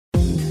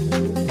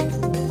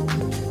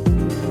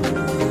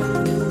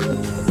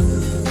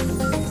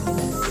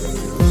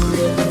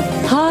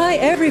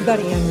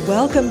everybody, and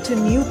welcome to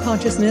New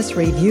Consciousness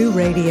Review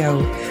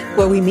Radio,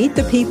 where we meet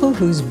the people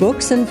whose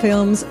books and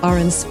films are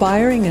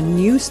inspiring a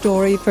new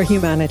story for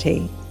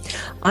humanity.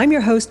 I'm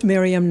your host,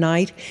 Miriam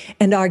Knight,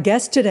 and our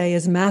guest today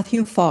is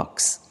Matthew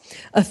Fox,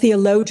 a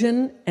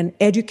theologian, an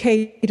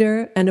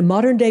educator, and a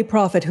modern-day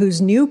prophet whose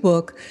new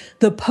book,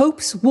 The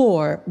Pope's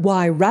War,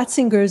 Why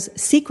Ratzinger's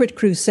Secret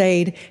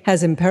Crusade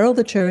Has Imperiled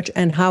the Church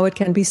and How It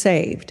Can Be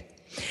Saved.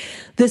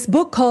 This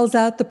book calls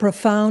out the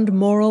profound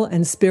moral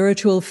and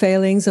spiritual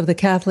failings of the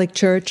Catholic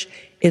Church,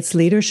 its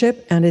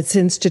leadership, and its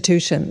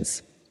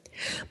institutions.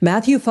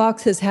 Matthew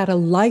Fox has had a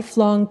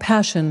lifelong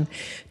passion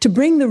to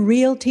bring the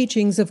real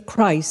teachings of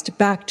Christ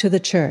back to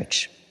the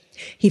Church.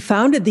 He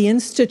founded the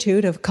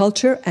Institute of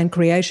Culture and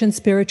Creation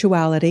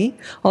Spirituality,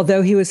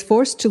 although he was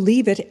forced to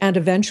leave it and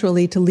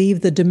eventually to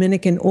leave the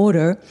Dominican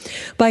order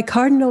by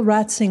Cardinal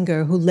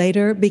Ratzinger, who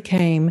later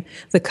became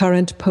the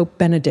current Pope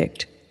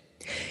Benedict.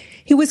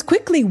 He was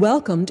quickly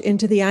welcomed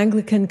into the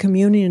Anglican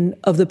Communion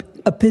of the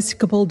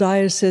Episcopal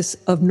Diocese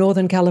of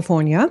Northern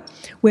California,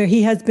 where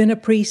he has been a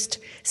priest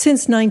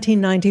since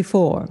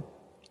 1994.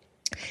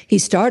 He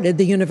started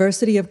the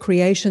University of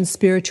Creation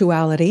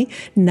Spirituality,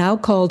 now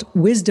called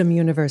Wisdom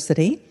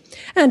University,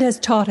 and has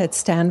taught at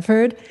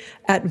Stanford,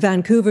 at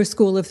Vancouver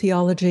School of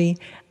Theology,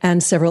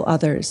 and several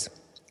others.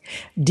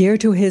 Dear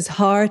to his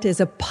heart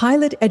is a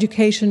pilot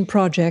education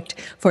project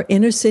for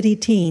inner-city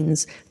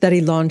teens that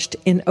he launched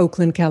in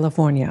Oakland,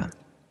 California.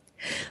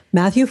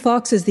 Matthew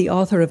Fox is the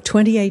author of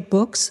 28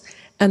 books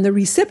and the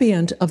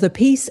recipient of the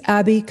Peace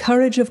Abbey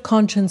Courage of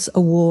Conscience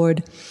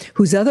Award,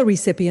 whose other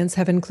recipients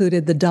have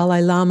included the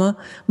Dalai Lama,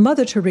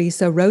 Mother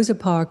Teresa, Rosa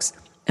Parks,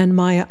 and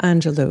Maya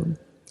Angelou.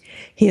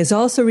 He has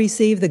also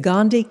received the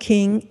Gandhi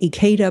King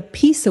Ikeda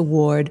Peace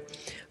Award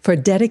for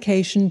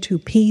dedication to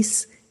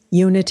peace,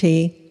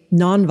 unity,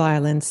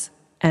 nonviolence,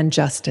 and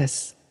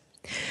justice.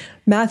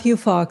 Matthew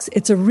Fox,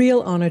 it's a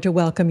real honor to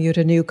welcome you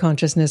to New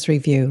Consciousness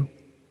Review.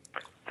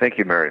 Thank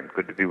you, Miriam.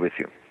 Good to be with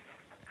you.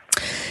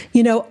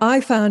 You know,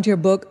 I found your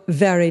book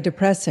very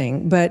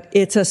depressing, but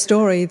it's a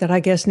story that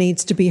I guess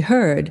needs to be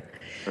heard.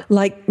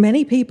 Like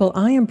many people,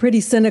 I am pretty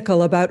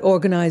cynical about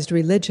organized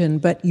religion,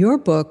 but your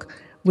book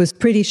was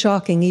pretty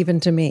shocking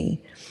even to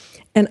me.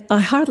 And I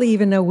hardly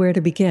even know where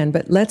to begin,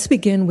 but let's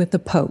begin with the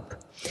Pope.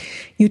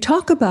 You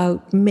talk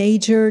about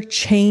major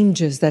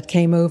changes that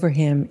came over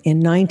him in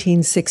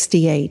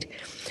 1968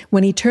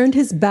 when he turned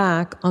his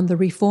back on the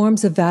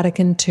reforms of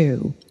Vatican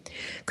II.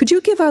 Could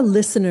you give our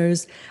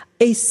listeners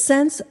a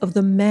sense of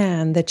the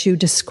man that you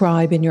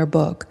describe in your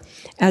book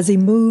as he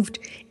moved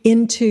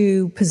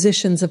into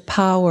positions of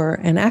power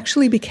and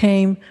actually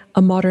became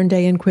a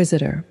modern-day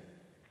inquisitor?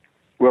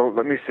 Well,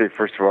 let me say,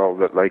 first of all,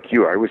 that like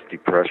you, I was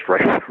depressed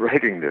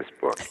writing this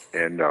book.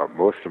 And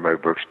most of my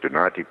books do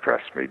not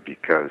depress me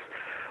because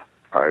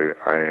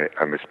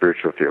I'm a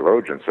spiritual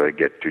theologian, so I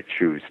get to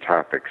choose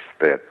topics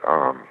that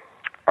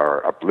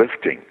are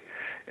uplifting.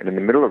 And in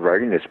the middle of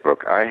writing this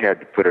book, I had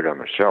to put it on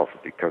the shelf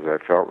because I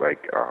felt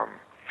like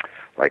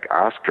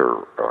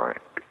Oscar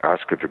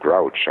the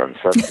Grouch on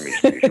Sesame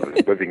Street, who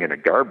was living in a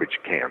garbage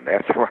can.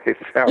 That's how I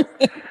felt.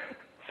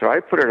 So I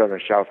put it on the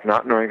shelf,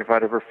 not knowing if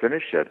I'd ever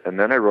finish it. And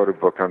then I wrote a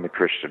book on the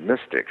Christian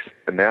mystics,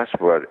 and that's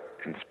what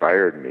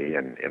inspired me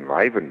and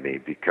enlivened me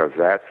because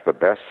that's the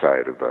best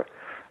side of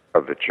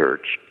the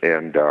church,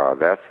 and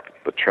that's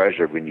the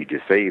treasure we need to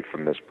save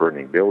from this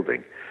burning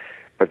building.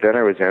 But then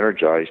I was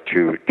energized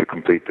to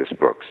complete this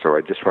book. So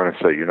I just want to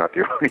say you're not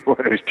the only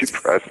one who's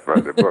depressed by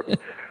the book.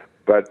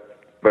 But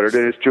it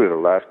is true, the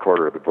last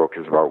quarter of the book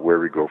is about where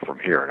we go from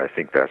here. And I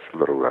think that's a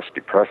little less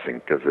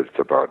depressing because it's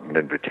about an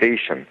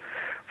invitation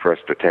for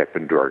us to tap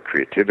into our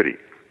creativity.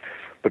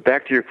 But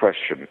back to your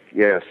question.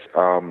 Yes,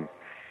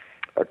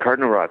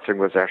 Cardinal Ratzinger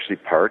was actually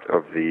part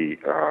of the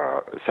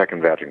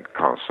Second Vatican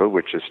Council,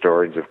 which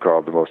historians have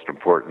called the most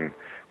important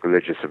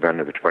religious event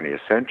of the 20th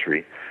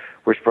century,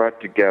 which brought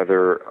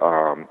together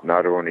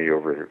not only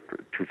over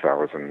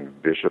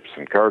 2,000 bishops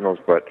and cardinals,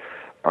 but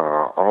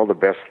all the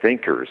best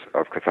thinkers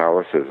of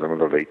Catholicism in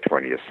the late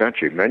 20th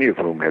century, many of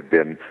whom had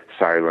been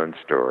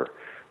silenced or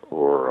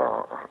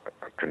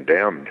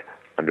condemned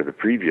under the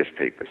previous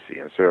papacy.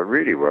 And so it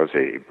really was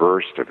a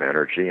burst of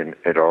energy, and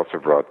it also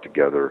brought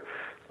together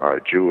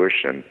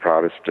Jewish and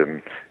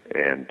Protestant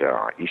and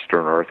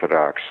Eastern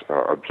Orthodox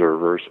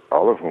observers,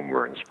 all of whom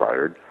were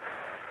inspired.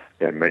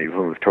 And many of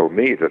whom have told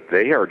me that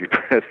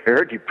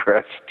they're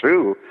depressed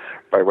too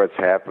by what's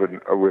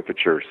happened with the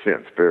church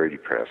since. Very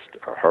depressed.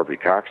 Harvey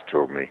Cox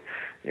told me,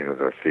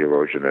 the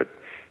theologian at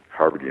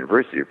Harvard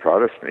University, a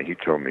Protestant, he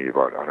told me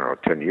about,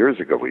 10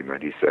 years ago we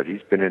met, he said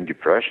he's been in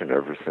depression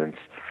ever since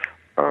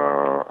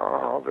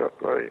the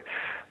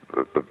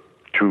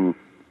two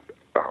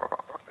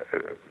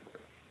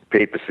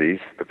papacies,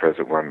 the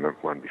present one and the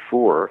one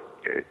before,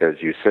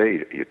 as you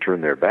say, you turn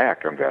their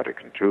back on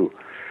Vatican II.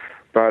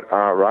 But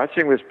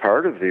Ratzinger was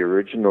part of the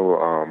original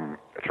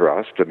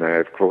thrust, and I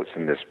have quotes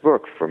in this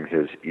book from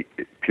his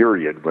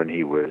period when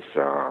he was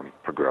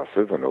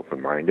progressive and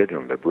open-minded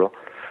and liberal.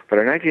 But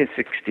in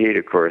 1968,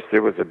 of course,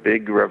 there was a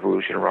big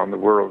revolution around the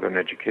world in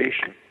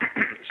education,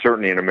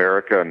 certainly in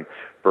America and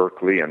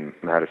Berkeley and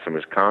Madison,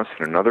 Wisconsin,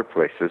 and other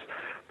places,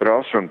 but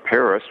also in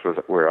Paris,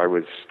 where I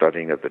was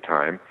studying at the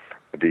time.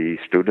 The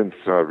students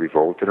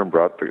revolted and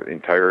brought the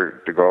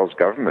entire de Gaulle's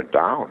government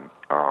down,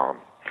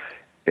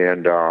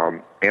 and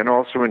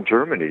also in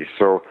Germany.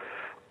 So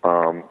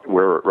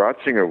where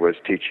Ratzinger was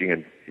teaching at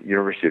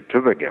University of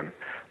Tübingen,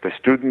 the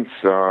students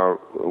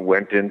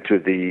went into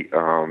the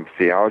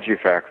theology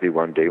faculty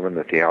one day when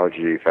the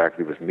theology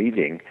faculty was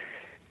meeting,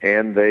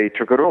 and they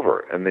took it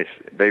over, and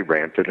they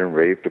ranted and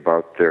raved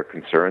about their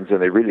concerns,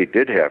 and they really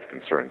did have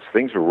concerns.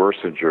 Things were worse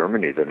in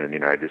Germany than in the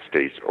United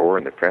States or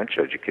in the French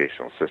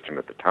educational system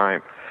at the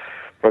time.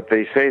 But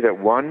they say that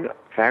one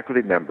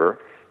faculty member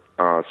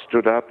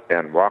stood up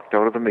and walked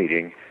out of the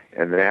meeting,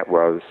 and that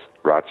was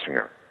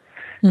Ratzinger.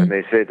 And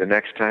they say the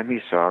next time he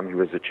saw him, he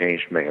was a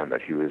changed man,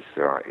 that he was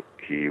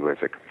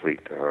a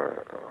complete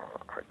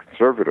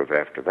conservative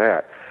after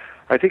that.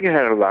 I think it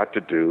had a lot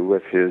to do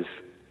with his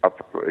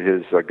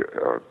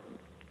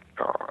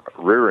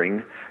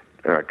rearing,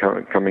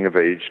 coming of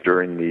age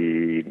during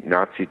the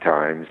Nazi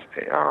times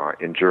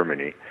in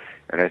Germany.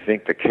 And I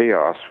think the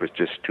chaos was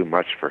just too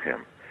much for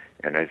him.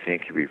 And I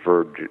think he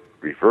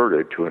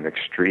reverted to an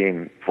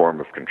extreme form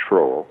of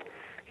control.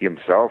 He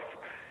himself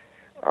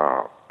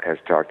has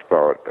talked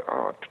about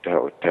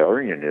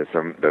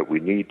totalitarianism, that we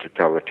need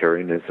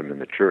totalitarianism in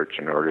the church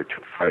in order to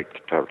fight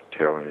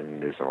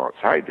totalitarianism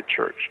outside the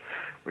church,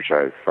 which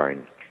I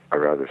find a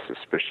rather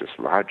suspicious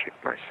logic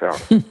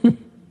myself.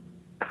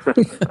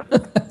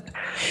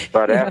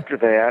 But after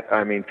that,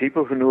 I mean,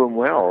 people who knew him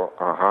well,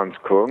 Hans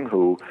Kung,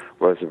 who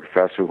was a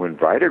professor who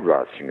invited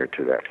Ratzinger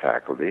to that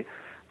faculty,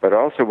 but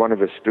also one of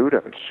his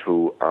students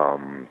who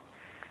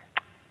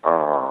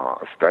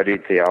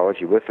studied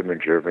theology with him in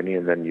Germany,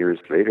 and then years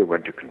later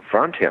went to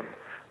confront him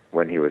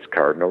when he was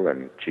cardinal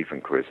and chief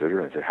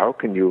inquisitor, and said, how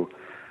can you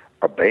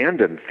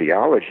abandon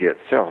theology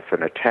itself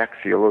and attack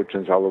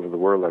theologians all over the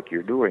world like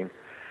you're doing?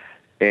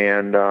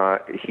 And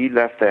he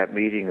left that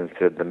meeting and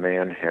said the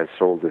man has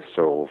sold his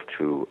soul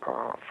to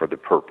for the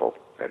purple,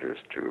 that is,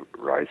 to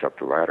rise up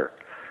the ladder.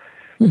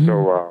 Mm-hmm.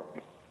 So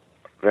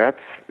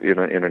that's, in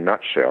a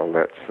nutshell,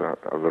 that's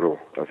a little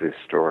of his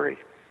story.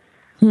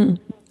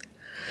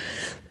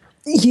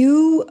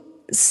 You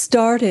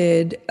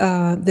started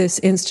this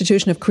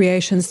institution of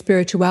creation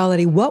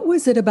spirituality. What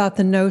was it about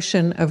the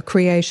notion of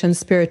creation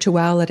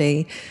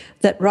spirituality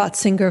that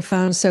Ratzinger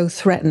found so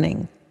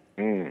threatening?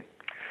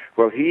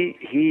 Well, he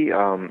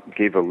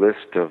gave a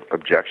list of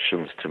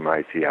objections to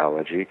my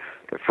theology.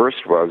 The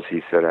first was,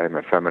 he said, I'm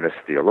a feminist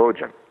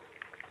theologian.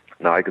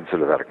 Now, I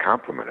consider that a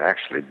compliment,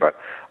 actually, but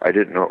I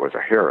didn't know it was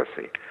a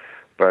heresy.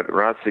 But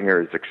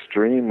Ratzinger is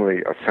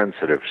extremely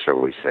sensitive,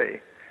 shall we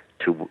say,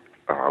 to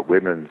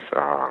women's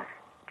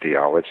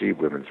theology,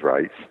 women's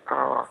rights.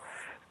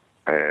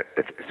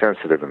 It's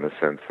sensitive in the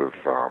sense of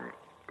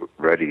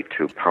ready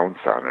to pounce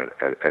on it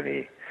at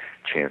any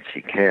chance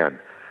he can.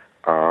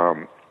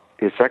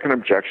 His second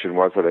objection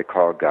was that I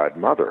call God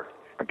Mother.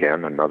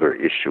 Again, another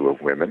issue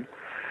of women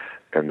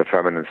and the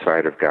feminine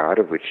side of God,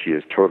 of which he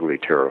is totally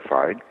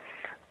terrified.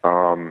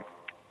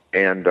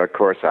 And, of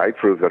course, I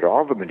proved that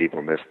all the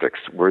medieval mystics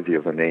worthy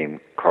of the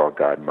name called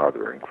God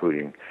Mother,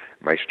 including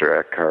Meister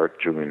Eckhart,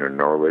 Julian of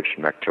Norwich,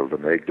 Mechtilde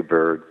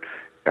Magdeburg,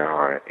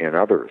 and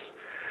others.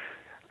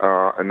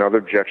 Another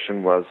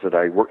objection was that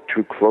I worked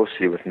too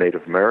closely with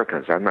Native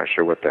Americans. I'm not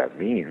sure what that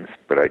means,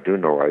 but I do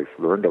know I've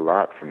learned a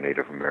lot from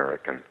Native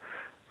American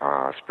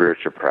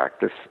spiritual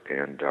practice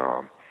and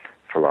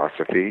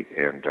philosophy,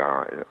 and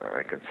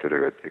I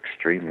consider it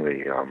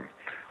extremely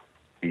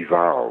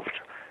evolved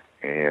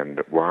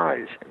and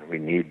wise. We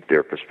need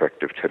their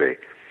perspective today.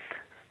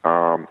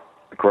 Of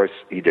course,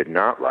 he did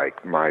not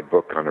like my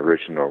book on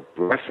original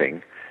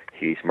blessing.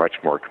 He's much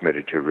more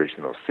committed to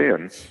original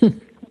sin.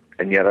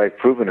 And yet I've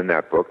proven in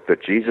that book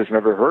that Jesus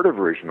never heard of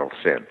original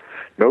sin.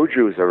 No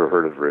Jews ever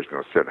heard of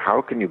original sin.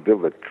 How can you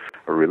build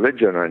a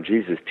religion on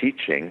Jesus'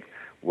 teaching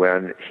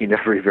when he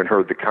never even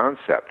heard the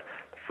concept?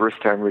 The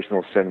first time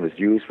original sin was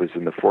used was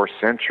in the 4th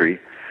century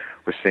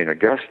with St.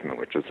 Augustine,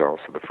 which is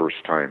also the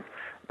first time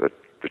that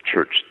the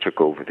church took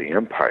over the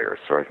empire.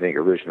 So I think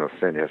original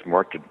sin has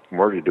more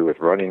to do with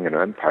running an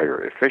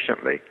empire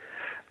efficiently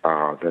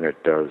than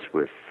it does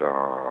with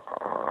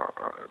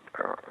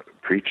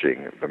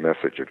preaching the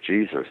message of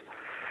Jesus.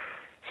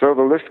 So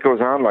the list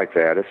goes on like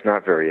that. It's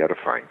not very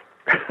edifying.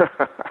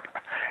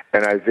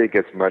 And I think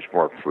it's much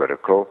more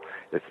political.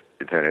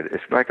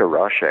 It's like a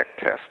Rorschach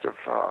test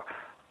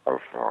of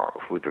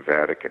who the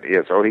Vatican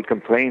is. Oh, he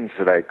complains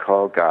that I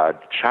call God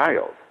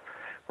child.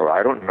 Well,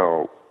 I don't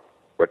know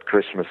what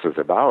Christmas is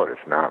about, if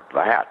not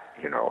that,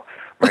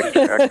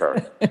 Meister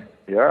Eckhart.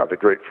 Yeah, the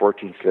great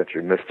 14th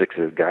century mystic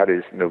says God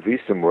is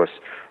novissimus,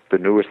 the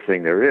newest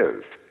thing there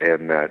is,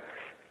 and that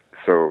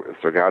so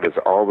God is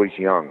always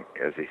young,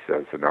 as he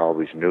says, and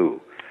always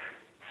new.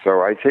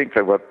 So I think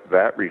that what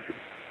that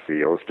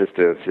reveals, just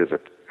as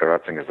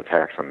Ratzinger's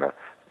attacks on the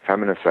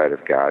feminine side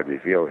of God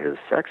reveal his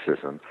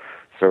sexism,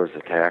 so his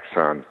attacks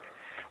on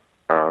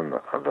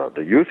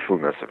the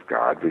youthfulness of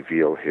God,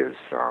 reveal his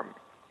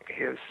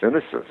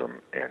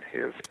cynicism and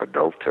his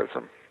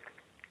adultism.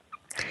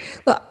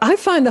 Well, I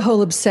find the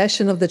whole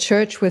obsession of the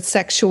church with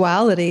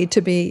sexuality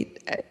to be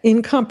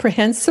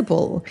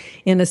incomprehensible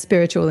in a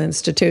spiritual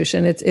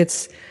institution.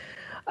 It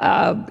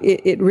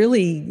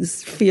really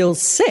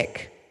feels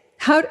sick.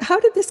 How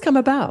did this come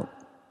about?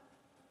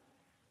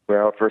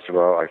 Well, first of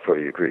all, I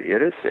fully agree.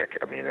 It is sick.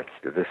 I mean,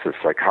 this is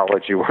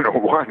psychology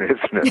 101,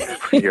 isn't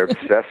it? You're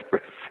obsessed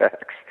with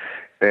sex,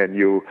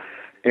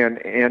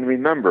 and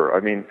remember, I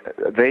mean,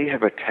 they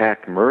have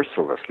attacked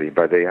mercilessly.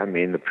 By they, I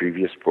mean the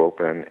previous Pope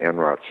and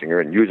Ratzinger,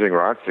 and using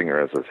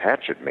Ratzinger as his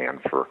hatchet man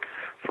for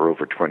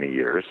over 20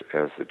 years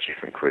as the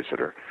chief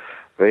inquisitor.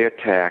 They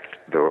attacked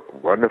the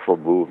wonderful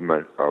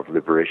movement of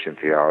liberation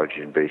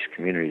theology in base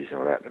communities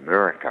in Latin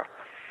America,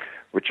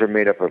 which are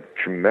made up of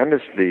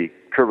tremendously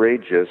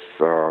courageous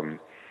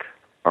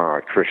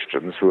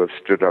Christians who have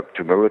stood up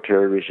to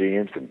military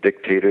regimes and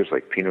dictators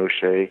like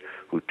Pinochet,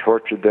 who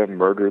tortured them,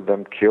 murdered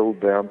them,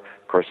 killed them.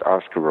 Of course,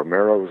 Oscar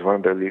Romero was one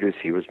of their leaders.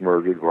 He was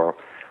murdered while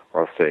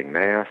saying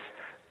Mass.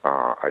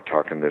 I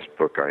talk in this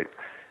book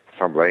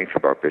some length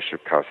about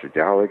Bishop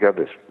Casadaliga,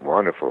 this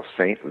wonderful,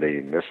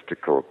 saintly,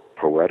 mystical,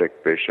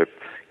 poetic bishop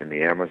in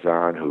the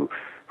Amazon who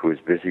is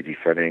busy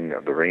defending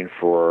the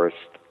rainforest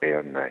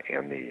and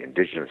the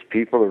indigenous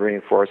people of the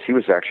rainforest. He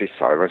was actually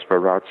silenced by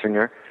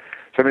Ratzinger.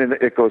 So, I mean,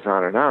 it goes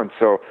on and on.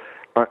 So,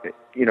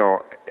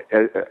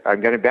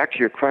 I'm getting back to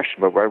your question,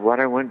 but what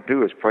I want to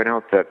do is point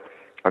out that,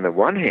 on the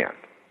one hand,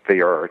 they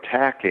are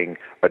attacking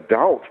what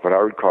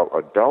I would call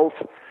adult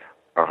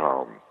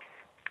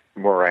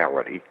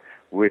morality,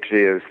 which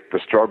is the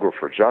struggle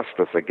for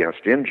justice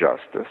against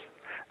injustice.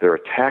 They're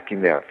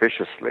attacking that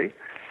viciously.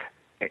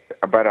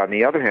 But on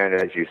the other hand,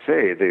 as you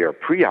say, they are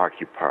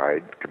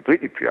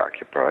completely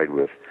preoccupied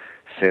with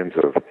sins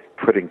of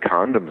putting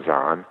condoms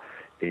on,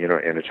 in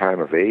a time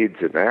of AIDS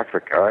in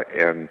Africa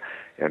and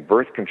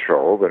birth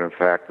control. But in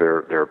fact,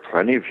 there are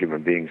plenty of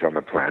human beings on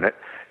the planet,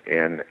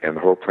 and the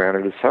whole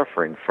planet is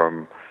suffering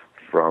from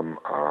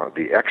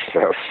the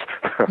excess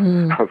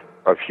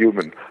of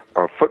human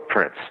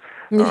footprints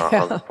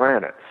on the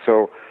planet.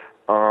 So,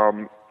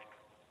 and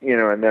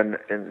then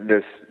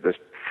this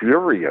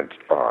prurient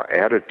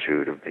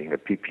attitude of being a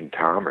peeping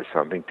Tom or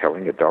something,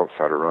 telling adults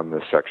how to run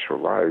their sexual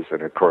lives,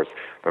 and of course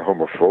the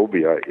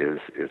homophobia is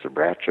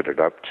ratcheted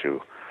up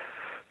to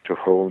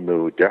whole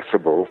new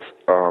decibels.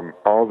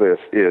 All this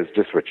is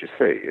just what you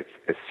say.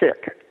 It's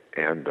sick,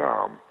 and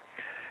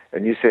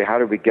you say, how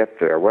did we get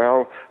there?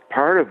 Well,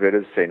 part of it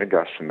is St.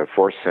 Augustine, the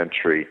 4th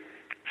century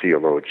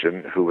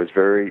theologian, who was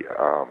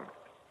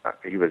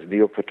he was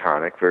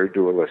Neoplatonic, very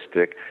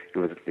dualistic.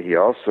 He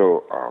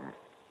also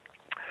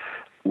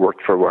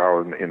worked for a while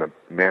in a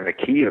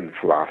Manichaean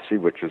philosophy,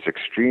 which is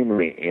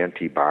extremely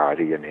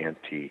anti-body and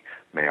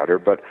anti-matter.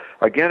 But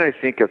again, I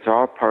think it's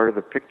all part of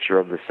the picture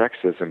of the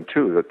sexism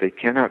too, that they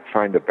cannot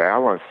find a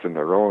balance in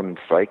their own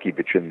psyche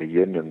between the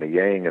yin and the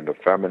yang and the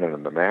feminine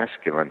and the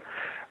masculine,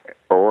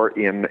 or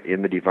in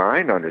the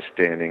divine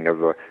understanding of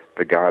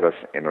the goddess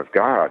and of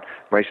God.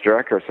 Meister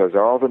Eckhart says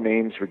all the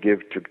names we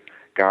give to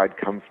God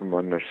come from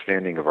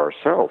understanding of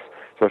ourselves.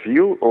 So if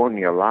you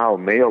only allow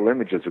male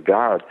images of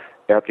God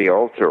at the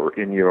altar or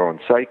in your own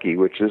psyche,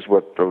 which is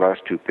what the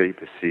last two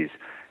papacies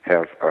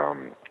have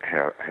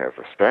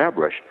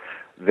established,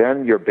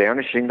 then you're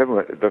banishing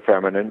the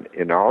feminine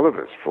in all of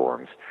its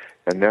forms.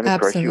 And then, of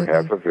course, you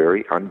have a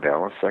very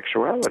unbalanced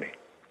sexuality.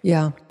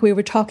 Yeah. We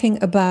were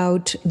talking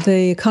about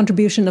the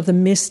contribution of the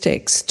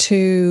mystics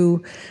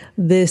to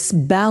this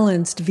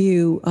balanced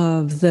view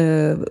of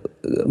the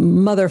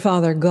Mother,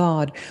 Father,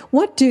 God.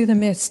 What do the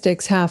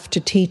mystics have to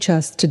teach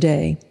us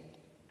today?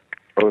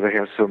 Oh, they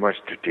have so much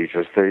to teach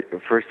us. They,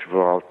 first of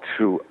all,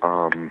 to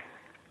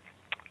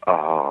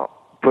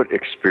put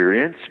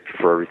experience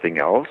before everything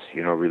else.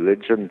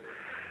 Religion,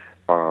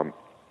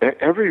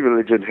 every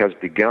religion has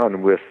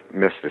begun with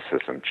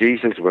mysticism.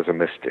 Jesus was a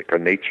mystic, a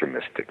nature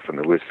mystic from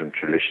the wisdom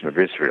tradition of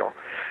Israel.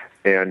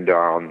 And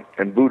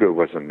Buddha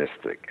was a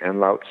mystic,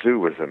 and Lao Tzu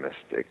was a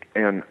mystic.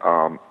 And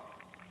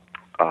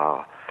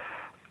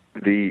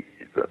the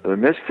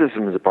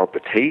mysticism is about the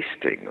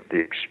tasting, the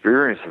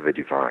experience of the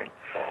divine.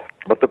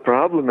 But the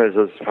problem is,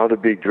 as Father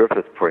B.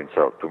 Griffith points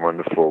out, the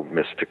wonderful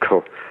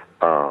mystical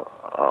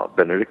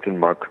Benedictine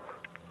monk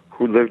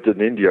who lived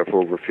in India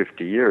for over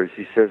 50 years,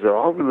 he says that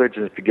all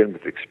religions begin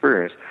with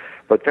experience,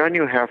 but then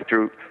you have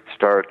to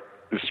start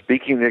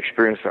speaking the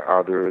experience to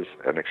others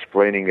and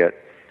explaining it.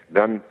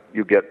 Then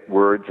you get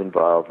words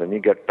involved, then you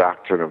get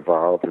doctrine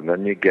involved, and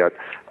then you get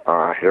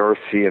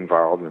heresy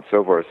involved, and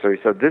so forth. So he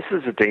said this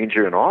is a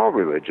danger in all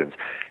religions,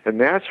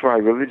 and that's why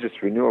religious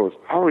renewal is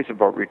always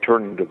about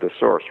returning to the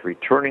source,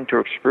 returning to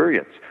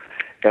experience,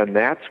 and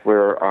that's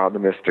where the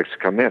mystics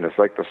come in. It's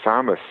like the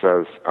psalmist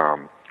says,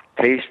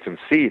 taste and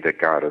see that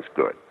God is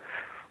good.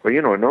 Well,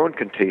 no one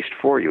can taste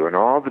for you, and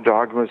all the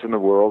dogmas in the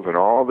world, and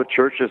all the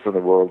churches in the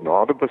world, and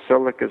all the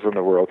basilicas in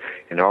the world,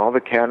 and all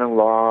the canon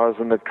laws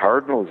and the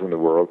cardinals in the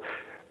world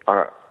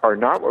are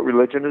not what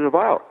religion is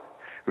about.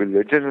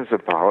 Religion is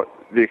about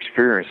the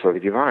experience of the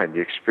divine,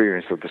 the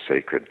experience of the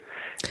sacred.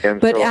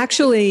 But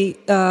actually,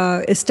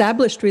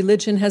 established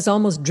religion has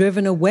almost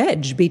driven a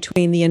wedge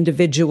between the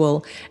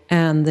individual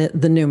and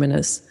the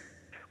numinous.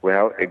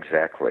 Well,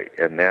 exactly.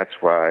 And that's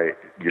why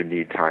you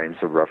need times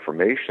of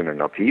reformation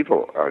and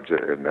upheaval.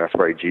 And that's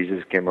why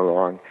Jesus came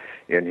along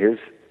in his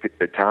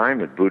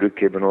time, and Buddha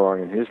came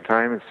along in his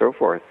time, and so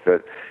forth.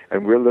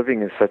 And we're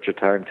living in such a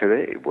time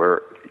today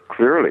where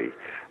clearly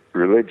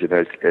religion,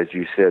 as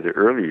you said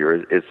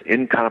earlier, is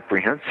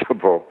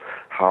incomprehensible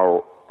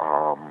how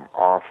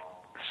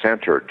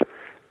off-centered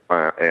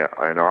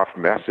and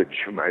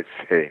off-message, you might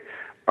say,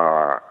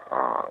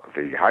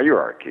 the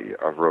hierarchy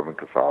of Roman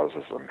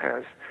Catholicism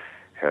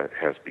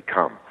has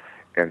become.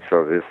 And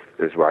so this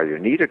is why you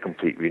need a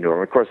complete renewal.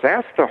 And of course,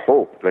 that's the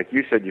hope. Like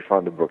you said, you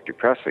found the book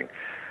depressing.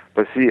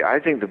 But see, I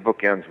think the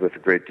book ends with a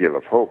great deal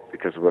of hope,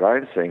 because what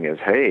I'm saying is,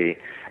 hey,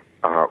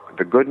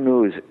 the good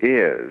news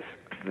is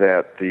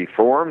that the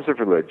forms of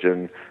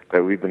religion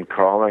that we've been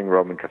calling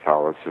Roman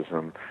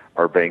Catholicism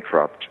are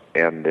bankrupt,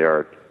 and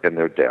they're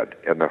dead.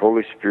 And the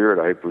Holy Spirit,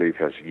 I believe,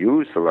 has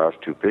used the last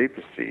two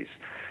papacies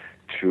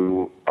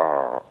to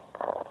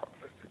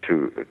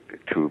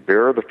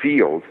bear the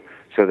field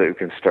so that we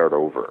can start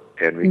over,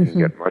 and we can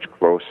get much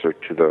closer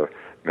to the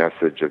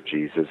message of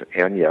Jesus,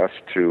 and yes,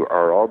 to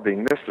our all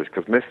being mystics,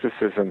 because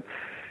mysticism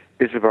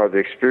is about the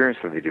experience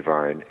of the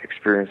divine,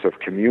 experience of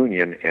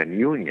communion and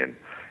union.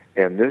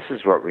 And this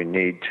is what we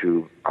need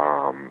to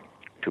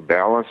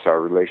balance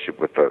our relationship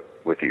with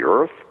the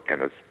earth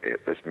and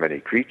its many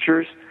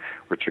creatures,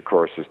 which of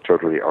course is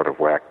totally out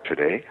of whack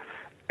today,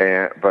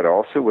 but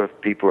also with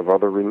people of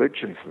other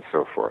religions and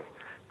so forth.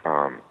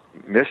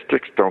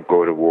 Mystics don't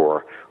go to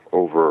war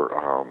over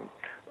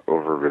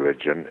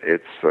religion.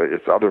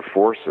 It's other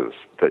forces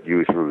that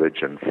use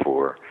religion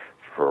for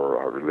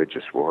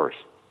religious wars.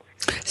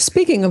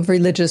 Speaking of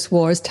religious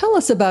wars, tell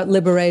us about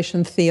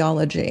liberation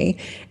theology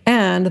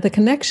and the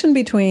connection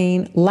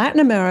between Latin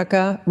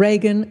America,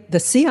 Reagan, the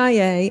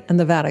CIA, and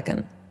the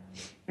Vatican.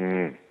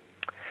 2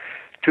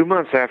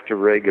 months after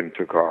Reagan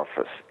took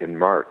office in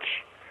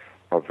March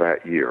of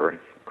that year,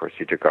 of course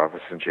he took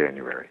office in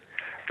January,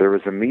 there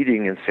was a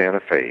meeting in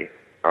Santa Fe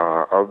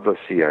of the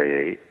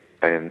CIA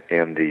and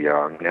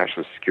the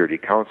National Security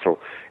Council,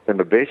 and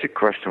the basic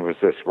question was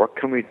this: what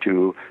can we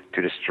do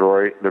to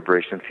destroy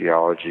liberation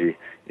theology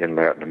in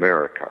Latin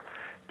America?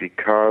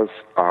 Because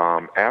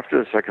after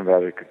the Second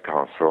Vatican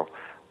Council,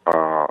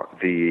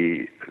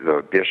 the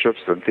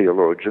bishops and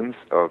theologians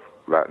of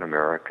Latin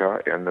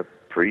America and the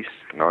priests,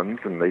 nuns,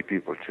 and lay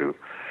people too,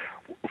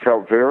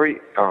 felt very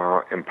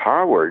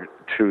empowered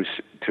to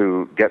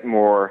get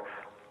more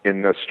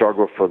in the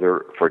struggle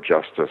for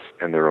justice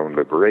and their own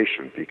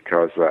liberation,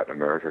 because Latin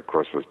America, of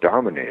course, was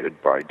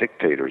dominated by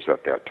dictators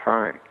at that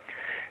time.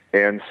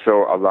 And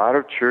so a lot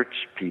of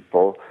church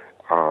people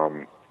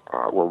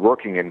were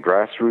working in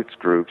grassroots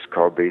groups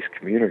called base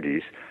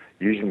communities,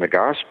 using the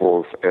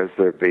Gospels as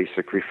their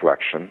basic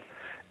reflection,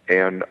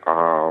 and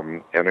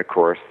of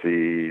course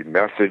the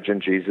message in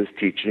Jesus'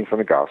 teaching from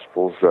the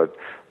Gospels that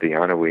the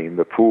Anahuim,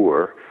 the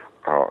poor,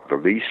 the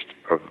least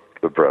of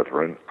the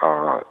brethren,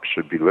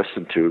 should be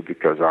listened to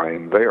because I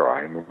am there,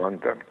 I am among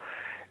them.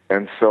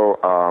 And so,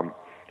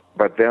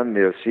 but then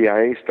the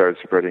CIA started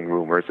spreading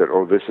rumors that,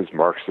 oh, this is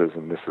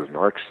Marxism, this is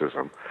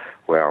Marxism.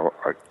 Well,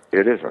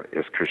 it isn't,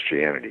 it's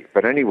Christianity.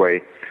 But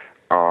anyway,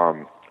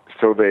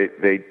 so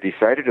they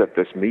decided at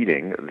this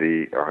meeting,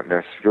 the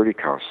National Security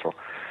Council,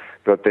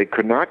 that they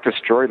could not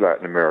destroy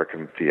Latin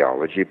American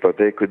theology, but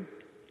they could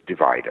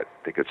divide it.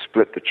 They could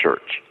split the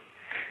church.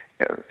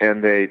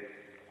 And they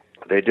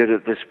did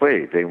it this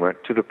way. They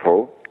went to the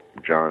Pope,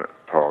 John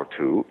Paul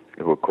II,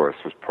 who of course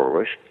was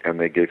Polish, and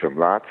they gave him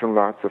lots and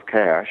lots of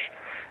cash.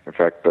 In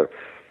fact, the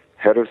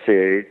head of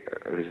CIA,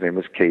 his name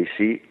was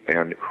Casey,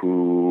 and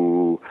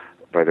who,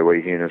 by the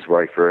way, he and his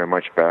wife very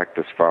much backed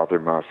his father,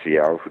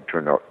 Maciel, who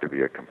turned out to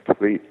be a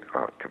completely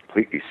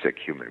sick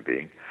human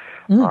being.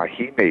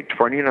 He made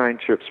 29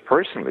 trips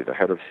personally, the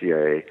head of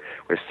CIA,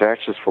 with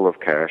sachets full of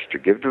cash to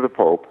give to the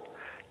Pope,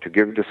 to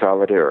give to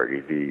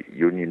Solidarity, the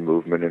union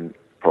movement in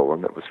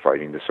Poland that was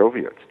fighting the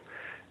Soviets.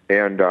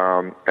 And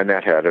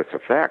that had its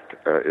effect.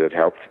 It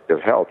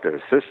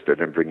assisted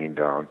in bringing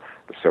down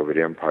the Soviet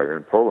Empire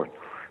in Poland.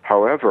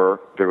 However,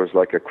 there was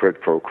like a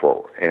quid pro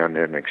quo, and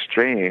in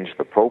exchange,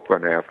 the Pope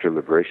went after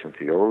liberation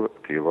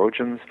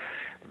theologians,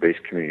 base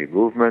community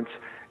movements,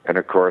 and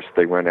of course,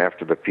 they went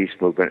after the peace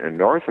movement in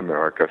North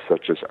America,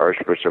 such as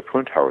Archbishop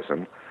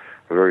Hunthausen,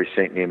 a very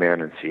saintly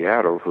man in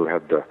Seattle who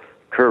had the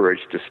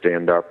courage to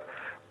stand up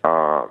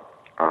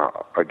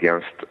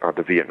against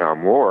the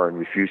Vietnam War and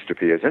refused to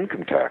pay his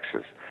income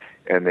taxes,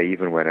 and they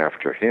even went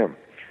after him.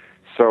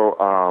 So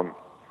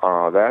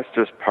that's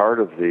just part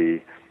of the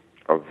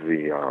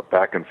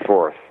back and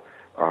forth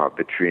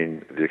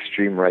between the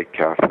extreme right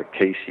Catholic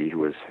Casey, who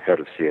was head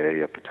of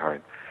CIA at the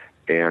time,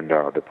 and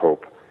the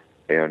Pope,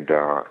 and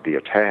the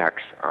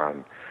attacks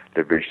on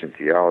liberation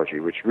theology,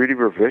 which really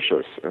were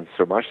vicious, and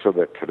so much so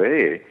that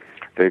today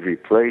they've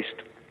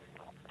replaced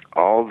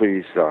all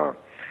these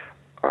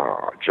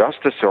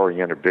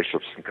justice-oriented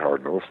bishops and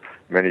cardinals,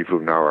 many of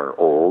whom now are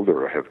old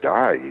or have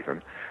died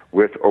even,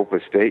 with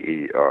Opus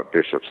Dei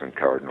bishops and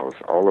cardinals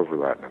all over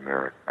Latin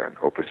America. And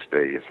Opus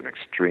Dei is an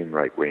extreme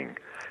right-wing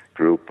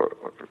group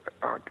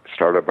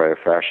started by a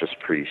fascist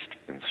priest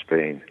in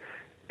Spain,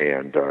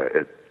 and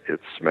it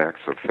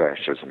smacks of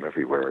fascism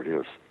everywhere it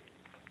is.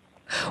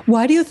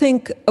 Why do you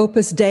think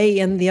Opus Dei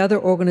and the other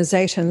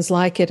organizations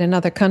like it in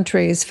other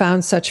countries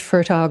found such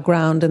fertile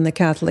ground in the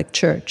Catholic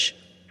Church?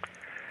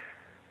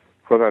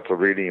 Well, that's a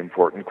really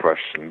important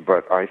question,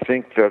 but I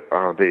think that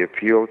they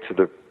appeal to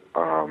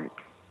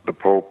the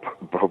Pope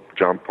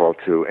John Paul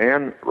II,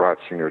 and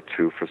Ratzinger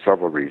too, for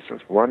several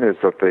reasons. One is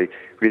that they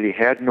really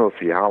had no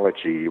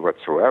theology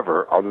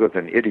whatsoever other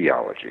than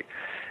ideology.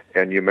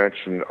 And you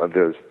mentioned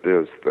there's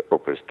the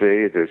Opus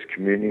Dei, there's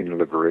Communion and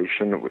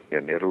Liberation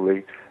in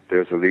Italy,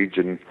 there's the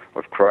Legion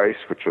of Christ,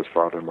 which was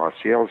Father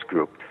Maciel's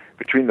group.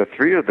 Between the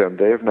three of them,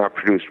 they have not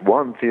produced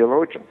one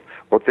theologian.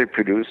 What they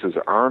produce is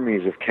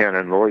armies of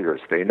canon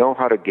lawyers. They know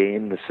how to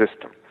game the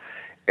system.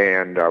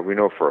 And we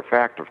know for a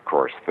fact, of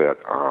course, that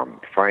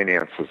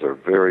finances are a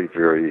very,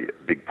 very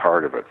big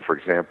part of it. For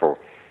example,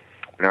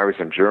 when I was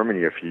in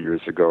Germany a few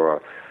years ago,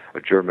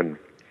 a German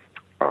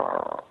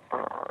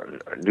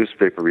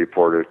newspaper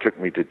reporter took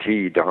me to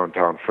tea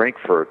downtown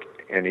Frankfurt,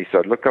 and he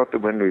said, look out the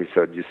window. He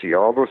said, you see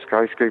all those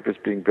skyscrapers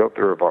being built?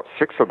 There are about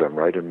 6 of them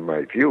right in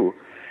my view.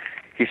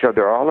 He said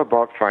they're all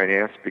about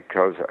finance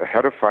because a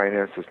head of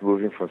finance is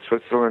moving from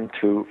Switzerland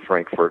to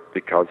Frankfurt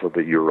because of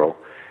the euro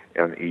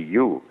and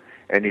EU.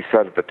 And he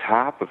said at the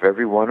top of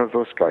every one of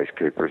those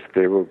skyscrapers,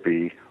 there will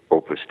be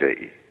Opus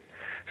Dei.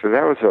 So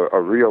that was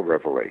a real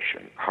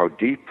revelation, how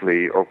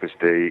deeply Opus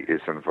Dei is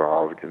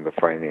involved in the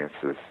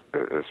finances,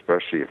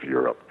 especially of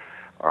Europe.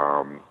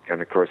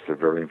 And of course, they're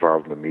very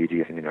involved in the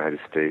media in the United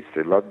States.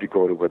 They love to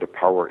go to where the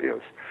power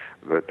is.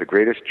 The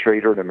greatest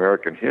traitor in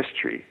American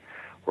history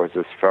was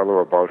this fellow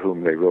about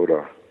whom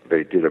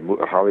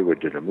Hollywood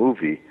did a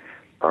movie,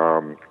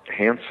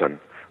 Hansen,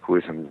 who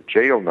is in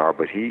jail now,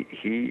 but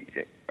he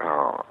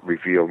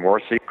revealed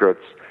more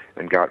secrets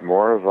and got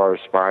more of our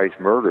spies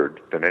murdered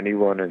than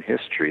anyone in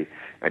history,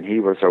 and he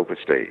was Opus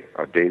Dei,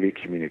 a daily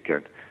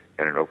communicant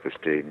and an Opus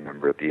Dei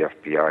member at the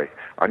FBI,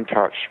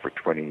 untouched for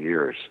 20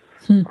 years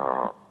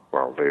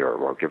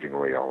while giving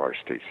away all our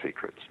state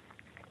secrets.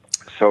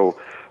 So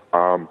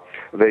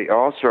they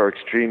also are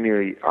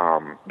extremely,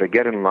 they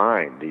get in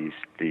line,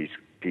 these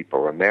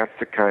people, and that's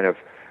the kind of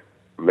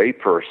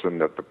layperson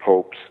that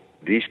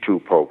these two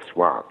popes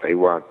want. They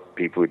want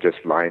people who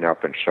just line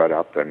up and shut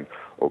up and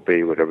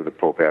obey whatever the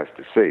Pope has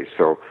to say.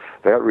 So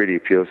that really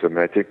appeals to them.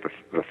 I think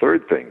the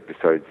third thing,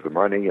 besides the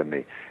money and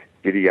the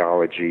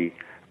ideology,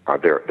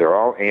 they're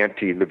all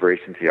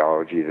anti-liberation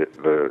theology.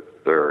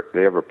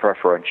 They have a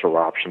preferential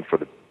option for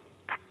the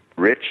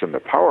rich and the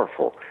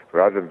powerful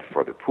rather than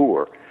for the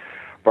poor.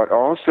 But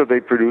also they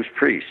produce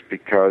priests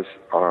because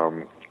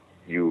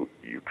you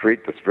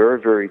create this very,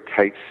 very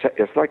tight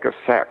it's like a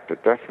sect.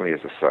 It definitely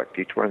is a sect.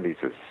 Each one of these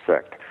is a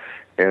sect.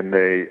 And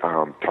they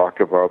talk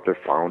about their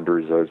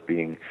founders as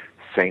being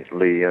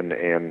saintly, and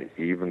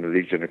even the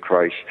Legion of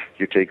Christ,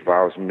 you take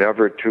vows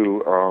never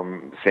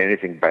to say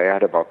anything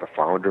bad about the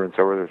founder and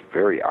so on. It's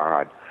very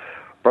odd.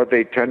 But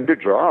they tend to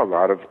draw a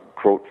lot of,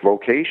 quote,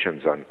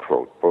 vocations,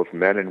 unquote, both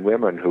men and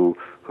women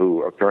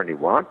who apparently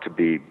want to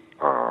be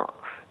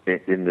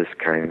in this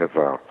kind of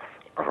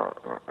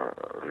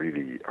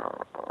really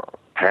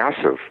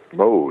passive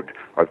mode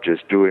of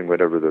just doing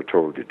whatever they're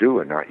told to do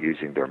and not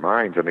using their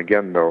minds. And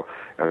again, though,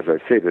 as I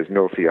say, there's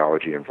no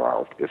theology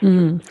involved. It's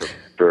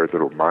very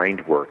little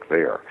mind work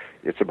there.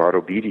 It's about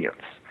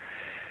obedience,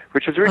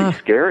 which is really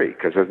scary,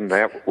 because isn't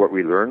that what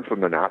we learned from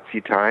the Nazi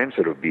times,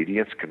 that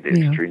obedience can be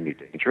extremely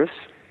dangerous?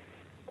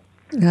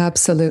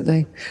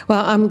 Absolutely.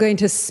 Well, I'm going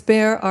to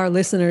spare our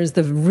listeners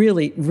the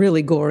really,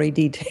 really gory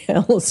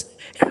details.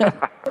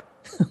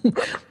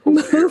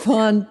 Move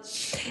on.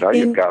 Now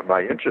you've got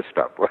my interest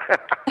up.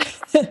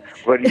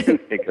 What do you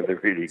think of the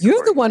really You're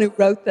gory? the one who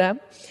wrote them.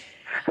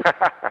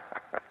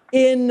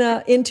 In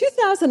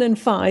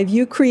 2005,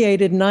 you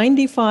created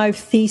 95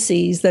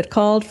 theses that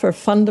called for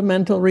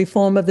fundamental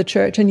reform of the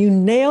church, and you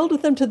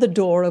nailed them to the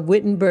door of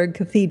Wittenberg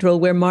Cathedral,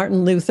 where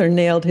Martin Luther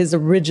nailed his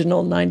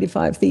original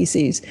 95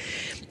 theses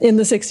in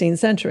the 16th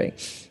century.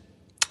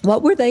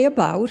 What were they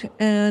about,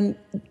 and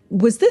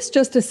was this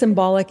just a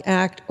symbolic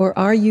act, or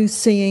are you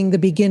seeing the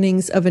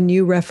beginnings of a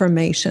new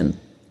Reformation?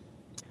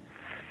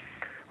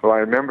 Well, I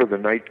remember the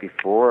night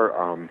before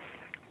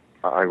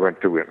I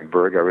went to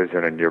Wittenberg. I was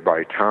in a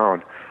nearby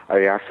town.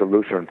 I asked the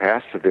Lutheran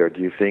pastor there, do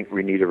you think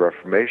we need a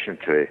Reformation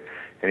today?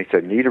 And he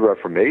said, need a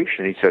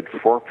Reformation? He said,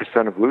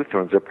 4% of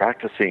Lutherans are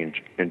practicing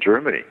in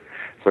Germany.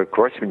 So, of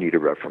course, we need a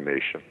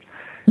Reformation.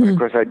 And of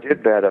course, I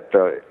did that at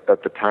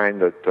the time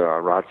that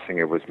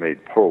Ratzinger was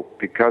made Pope,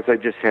 because I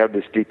just had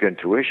this deep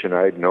intuition.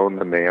 I had known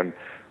the man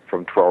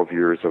from 12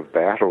 years of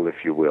battle,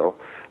 if you will,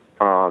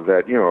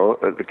 that,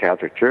 the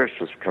Catholic Church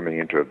was coming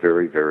into a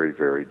very, very,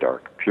 very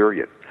dark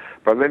period.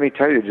 But let me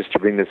tell you, just to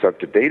bring this up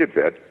to date a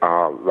bit,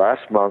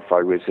 last month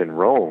I was in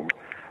Rome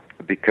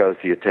because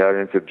the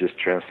Italians have just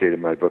translated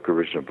my book,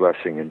 Original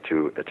Blessing,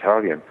 into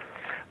Italian.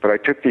 But I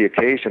took the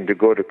occasion to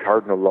go to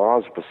Cardinal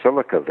Law's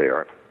Basilica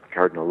there.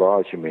 Cardinal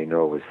Law, as you may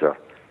know, is the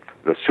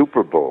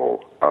Super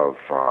Bowl of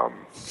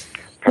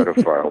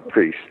pedophile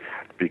priests,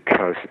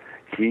 because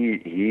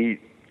he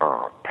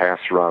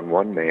passed around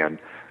one man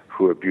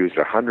who abused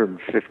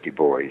 150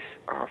 boys.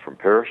 From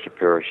parish to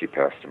parish, he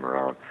passed them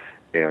around.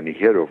 And he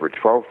hid over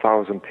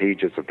 12,000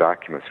 pages of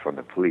documents from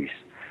the police,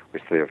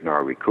 which they have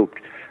now recouped.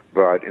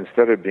 But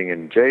instead of being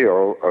in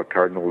jail,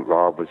 Cardinal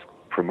Law was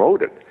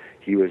promoted.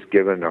 He was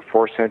given a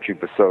 4th century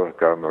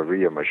Basilica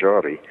Maria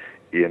Maggiore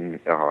in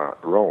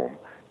Rome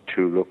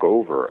to look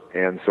over.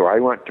 And so I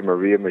went to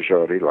Maria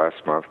Maggiore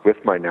last month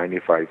with my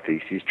 95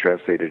 Theses,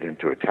 translated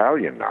into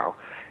Italian now,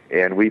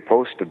 and we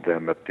posted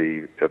them at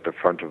the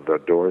front of the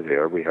door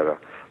there. We had a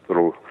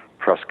little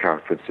press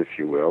conference, if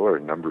you will, or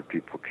a number of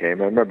people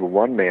came. I remember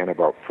one man,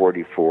 about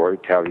 44,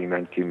 Italian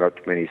man, came up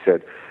to me and he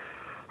said,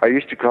 "I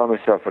used to call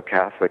myself a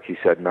Catholic." He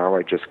said, "Now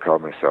I just call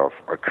myself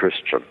a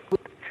Christian."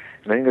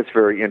 And I think that's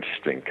very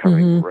interesting,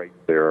 coming right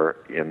there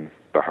in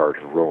the heart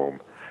of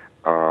Rome.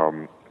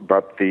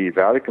 But the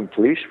Vatican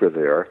police were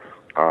there,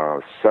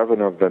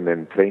 7 of them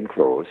in plain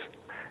clothes,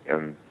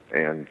 and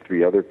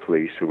 3 other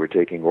police who were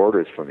taking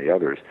orders from the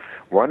others.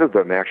 One of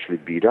them actually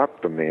beat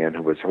up the man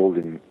who was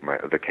holding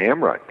the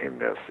camera in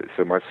this,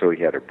 so much so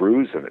he had a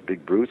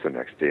big bruise the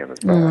next day on his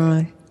back.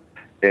 Right.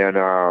 And,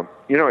 it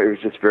was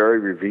just very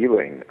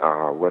revealing there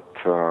are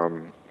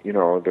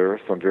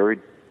some very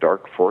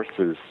dark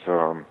forces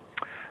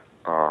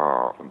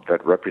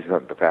that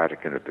represent the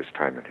Vatican at this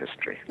time in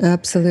history.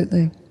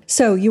 Absolutely.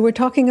 So you were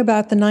talking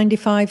about the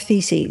 95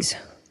 Theses.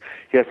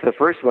 Yes, the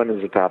first one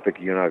is a topic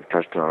you and I have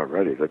touched on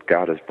already, that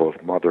God is both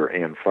mother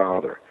and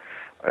father.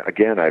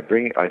 Again, I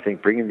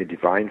think bringing the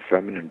divine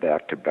feminine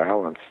back to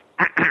balance,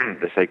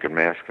 the sacred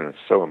masculine, is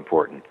so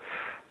important.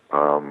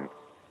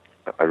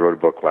 I wrote a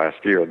book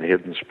last year on the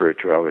hidden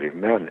spirituality of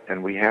men,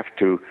 and we have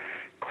to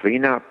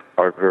clean up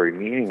our very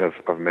meaning of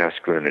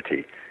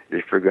masculinity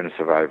if we're going to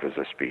survive as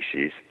a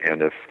species,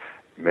 and if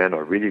men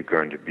are really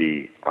going to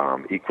be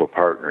equal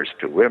partners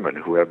to women,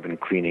 who have been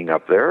cleaning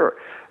up their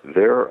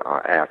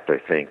act, I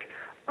think,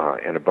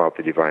 and about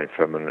the divine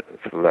feminine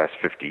for the last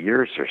 50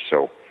 years or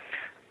so.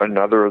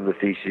 Another of the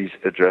theses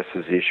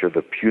addresses the issue of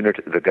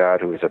the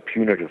God who is a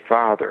punitive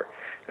father.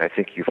 And I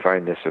think you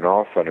find this in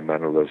all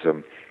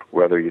fundamentalism,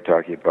 whether you're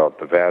talking about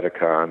the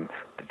Vatican,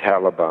 the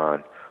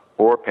Taliban,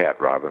 or Pat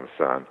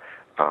Robinson.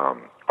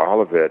 All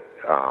of it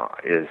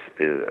is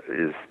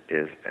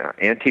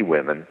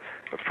anti-women,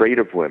 afraid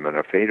of women,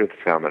 afraid of the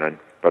feminine,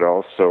 but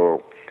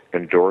also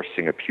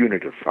endorsing a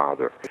punitive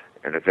father,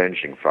 an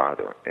avenging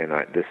father. And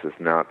this is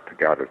not the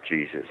God of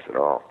Jesus at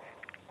all.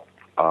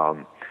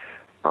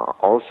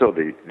 Also,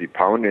 the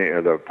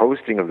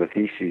posting of the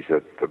theses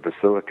at the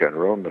Basilica in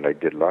Rome that I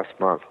did last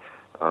month,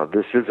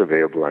 this is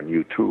available on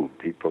YouTube.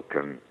 People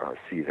can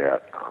see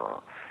that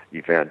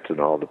event, and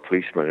all the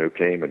policemen who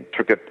came and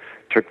took the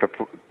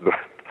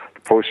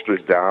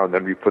posters down,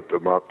 then we put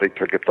them up. They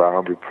took it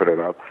down, we put it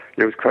up.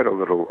 There was quite a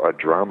little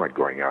drama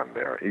going on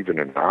there, even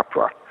in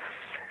opera.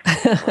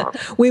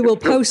 We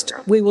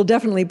will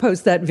definitely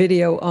post that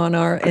video on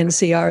our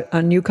NCR,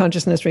 on New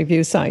Consciousness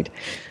Review site.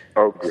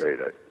 Oh, great.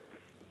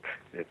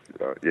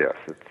 Yes,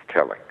 it's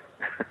telling.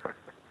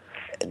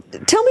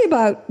 Tell me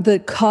about the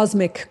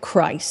cosmic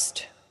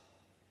Christ.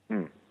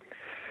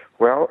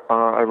 Well,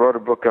 I wrote a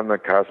book on the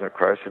cosmic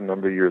Christ a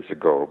number of years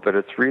ago, but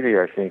it's really,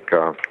 I think,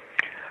 part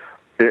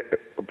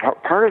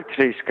of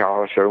today's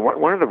scholarship.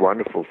 One of the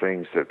wonderful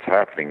things that's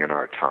happening in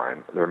our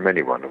time, there are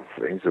many wonderful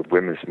things, the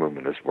women's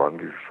movement is one,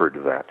 we referred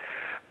to that,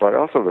 but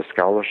also the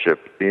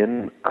scholarship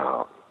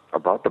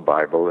about the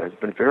Bible has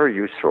been very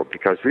useful,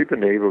 because we've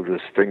been able to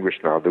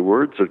distinguish now the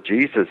words of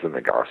Jesus in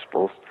the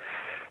Gospels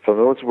from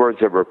those words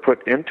that were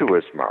put into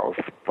his mouth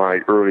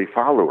by early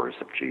followers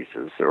of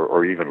Jesus,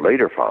 or even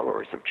later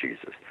followers of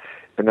Jesus.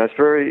 And that's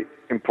very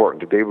important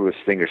to be able to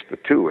distinguish the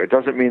two. It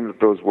doesn't mean that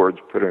those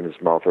words put in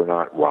his mouth are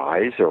not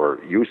wise or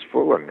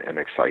useful and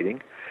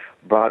exciting,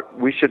 but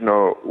we should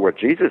know what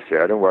Jesus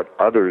said and what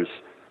others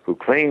who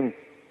claim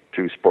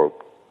to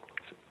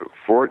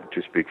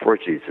speak for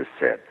Jesus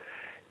said.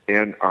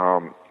 And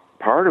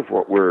part of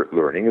what we're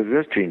learning is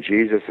this between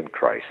Jesus and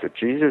Christ, that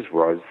Jesus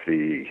was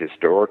the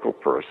historical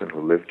person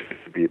who lived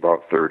to be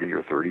about 30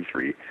 or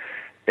 33,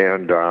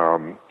 and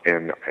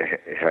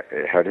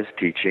had his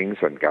teachings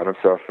and got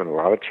himself in a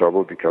lot of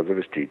trouble because of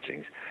his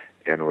teachings,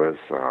 and was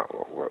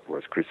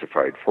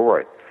crucified for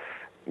it.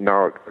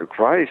 Now,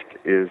 Christ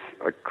is,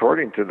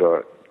 according to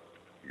the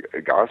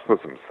Gospels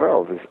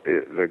themselves,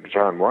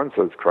 John 1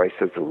 says Christ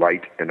is the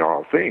light in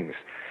all things.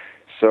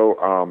 So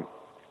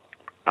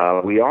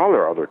we all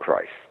are other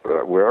Christ.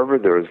 Wherever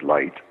there is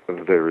light,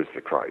 there is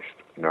the Christ.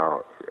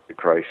 Now,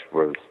 Christ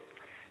was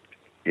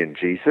in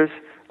Jesus,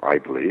 I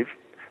believe,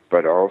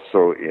 but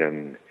also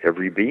in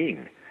every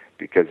being,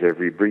 because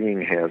every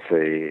being has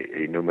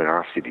a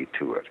numinosity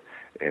to it,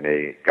 and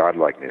a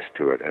godlikeness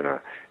to it, and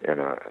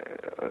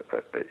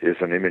is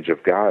an image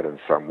of God in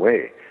some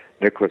way.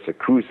 Nicholas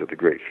Acusa, the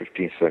great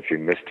 15th century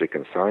mystic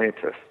and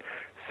scientist,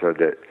 said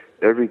that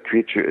every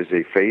creature is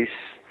a face,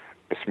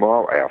 a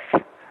small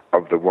f,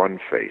 of the one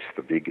face,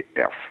 the big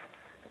F,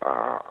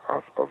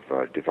 of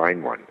the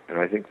Divine One. And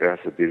I think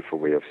that's a beautiful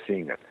way of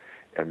seeing it.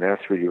 And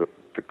that's really what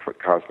the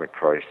cosmic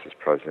Christ is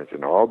present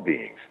in all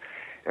beings.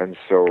 And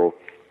so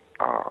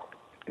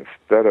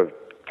instead of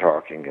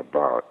talking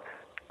about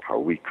how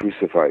we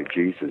crucified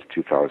Jesus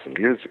 2,000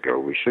 years ago,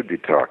 we should be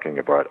talking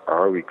about,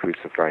 are we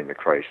crucifying the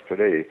Christ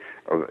today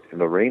in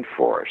the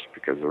rainforest,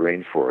 because the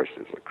rainforest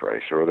is the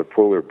Christ, or the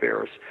polar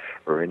bears,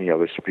 or any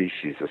other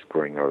species that's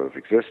going out of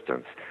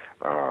existence.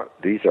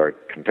 These are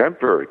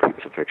contemporary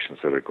crucifixions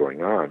that are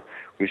going on.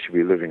 We should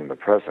be living in the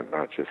present,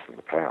 not just in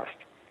the past.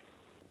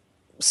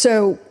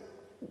 So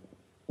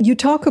you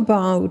talk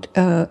about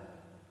a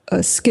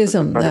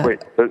schism. By the way,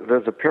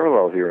 there's a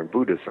parallel here in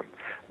Buddhism.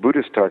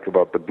 Buddhists talk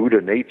about the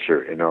Buddha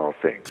nature in all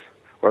things.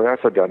 Well,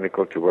 that's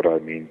identical to what I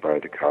mean by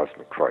the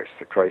cosmic Christ,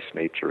 the Christ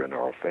nature in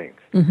all things.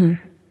 Mm-hmm.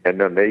 And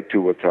then they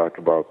too will talk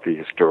about the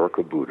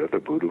historical Buddha, the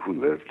Buddha who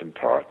lived and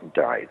taught and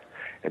died.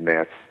 And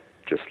that's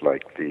just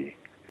like the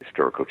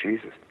historical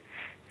Jesus.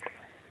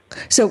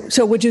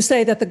 So would you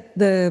say that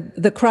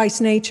the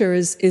Christ nature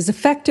is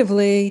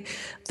effectively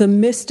the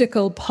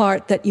mystical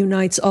part that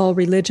unites all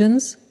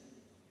religions?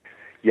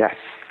 Yes.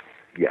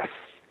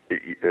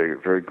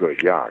 Very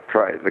good. Yeah,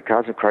 the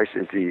cosmic Christ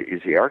is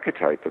the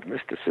archetype of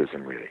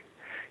mysticism. Really,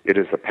 it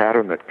is a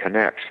pattern that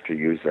connects. To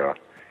use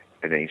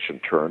an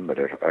ancient term, but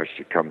it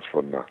actually comes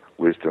from the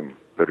wisdom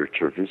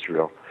literature of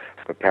Israel.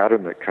 The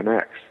pattern that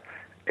connects,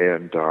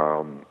 and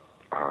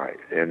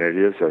it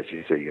is, as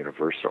you say,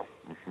 universal.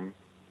 Mm-hmm.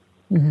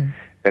 Mm-hmm.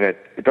 And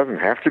it doesn't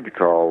have to be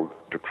called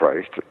the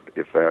Christ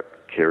if that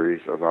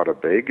carries a lot of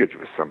baggage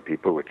with some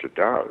people, which it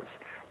does.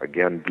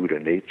 Again, Buddha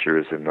nature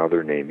is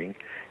another naming,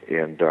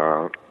 and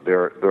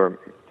there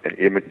an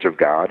image of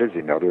God is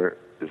another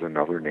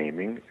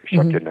naming.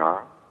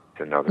 Shekinah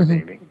is another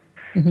naming.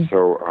 Mm-hmm.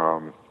 So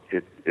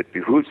it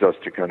behooves us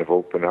to kind of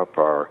open up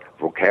our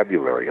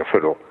vocabulary a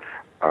little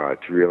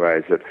to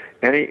realize that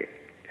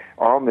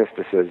all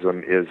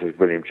mysticism is, as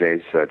William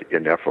James said,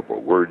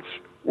 ineffable. Words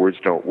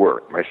don't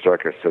work. My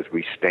Starker says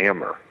we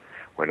stammer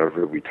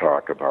whenever we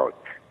talk about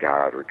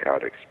God or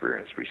God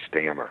experience. We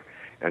stammer.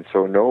 And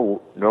so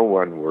no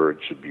one word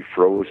should be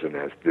frozen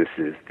as this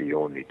is the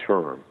only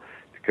term,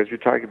 because you're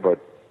talking about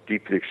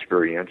deeply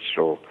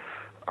experiential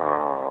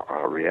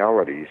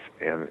realities,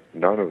 and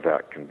none of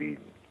that can be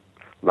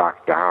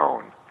locked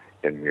down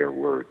in mere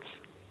words.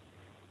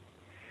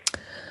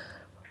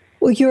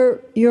 Well, you're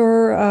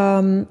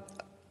a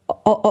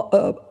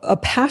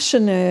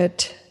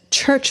passionate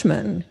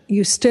churchman.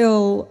 You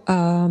still,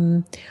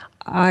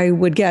 I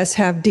would guess,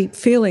 have deep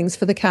feelings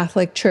for the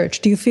Catholic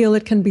Church. Do you feel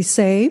it can be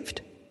saved?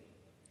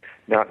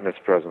 Not in its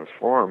present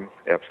form,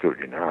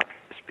 absolutely not.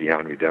 It's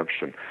beyond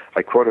redemption.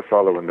 I quote a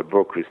fellow in the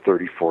book who's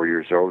 34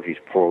 years old. He's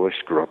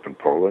Polish, grew up in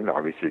Poland,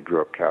 obviously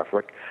grew up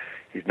Catholic.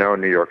 He's now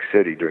in New York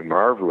City doing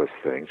marvelous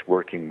things,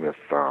 working with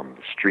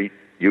street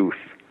youth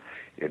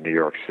in New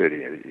York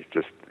City. It's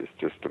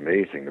just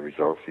amazing the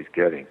results he's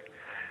getting.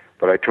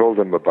 But I told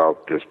him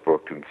about this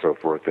book and so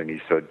forth, and he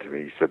said to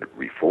me,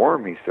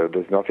 reform? He said,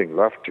 there's nothing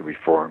left to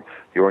reform.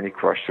 The only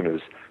question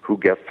is who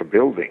gets the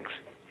buildings.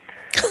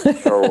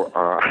 So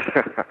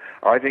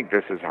I think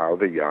this is how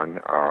the young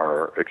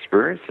are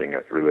experiencing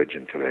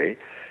religion today.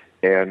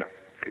 And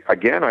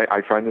again,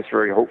 I find this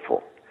very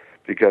hopeful,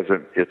 because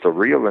it's a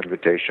real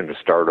invitation to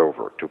start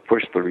over, to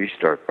push the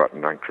restart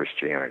button on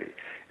Christianity.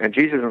 And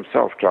Jesus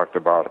himself talked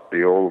about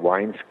the old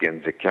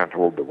wineskins that can't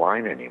hold the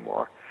wine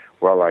anymore.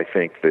 Well, I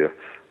think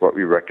what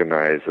we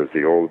recognize as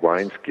the old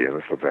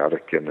wineskins, the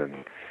Vatican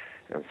and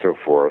so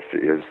forth,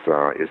 is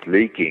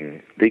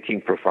leaking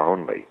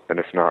profoundly, and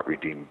it's not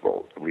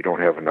redeemable. We don't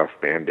have enough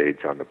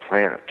Band-Aids on the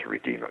planet to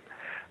redeem it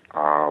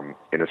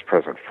in its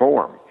present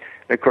form.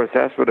 And of course,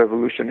 that's what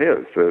evolution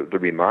is, the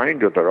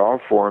reminder that all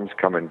forms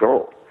come and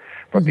go.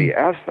 But the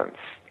essence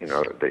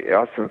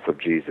of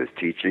Jesus'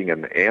 teaching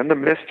and the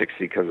mystics,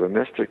 because the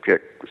mystics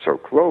get so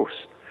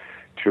close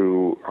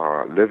to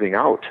living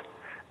out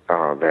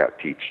that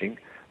teaching,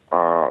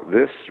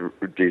 this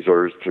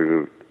deserves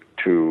to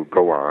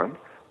go on,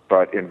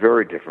 but in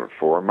very different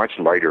form, much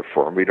lighter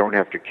form. We don't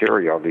have to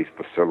carry all these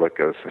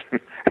basilicas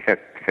and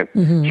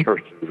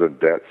churches and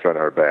debts on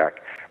our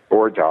back,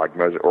 or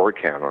dogmas, or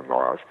canon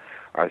laws.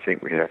 I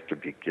think we have to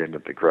begin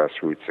at the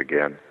grassroots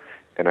again,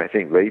 and I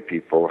think lay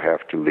people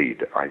have to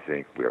lead. I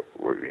think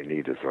what we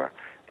need is a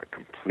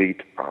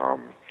complete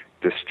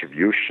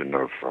distribution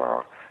of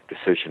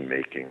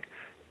decision-making.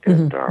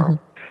 And,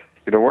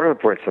 one of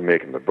the points I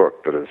make in the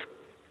book that is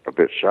a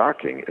bit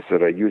shocking is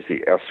that I use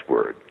the S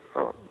word,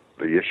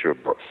 the issue of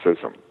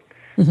schism.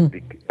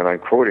 And I'm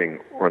quoting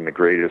one of the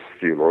greatest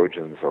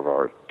theologians of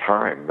our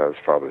time, that is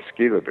Father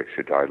Skilevich,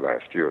 who died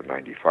last year at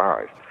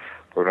 95.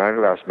 When I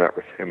last met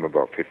with him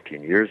about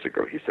 15 years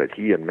ago, he said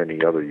he and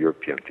many other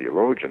European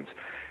theologians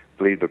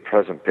believe the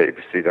present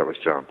papacy, that was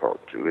John Paul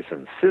II, is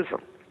in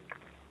schism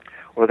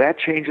Well, that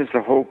changes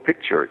the whole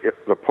picture. If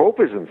the Pope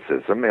is in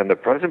schism, and the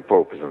present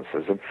Pope is in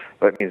schism,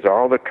 that means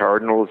all the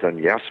cardinals and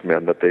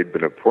yes-men that they've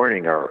been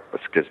appointing are a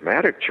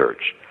schismatic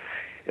church.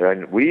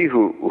 And we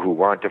who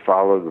want to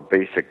follow the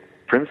basic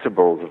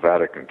principles of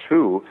Vatican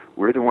II,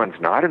 we're the ones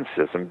not in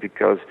schism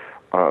because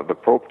the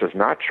Pope does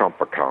not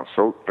trump a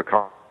council. The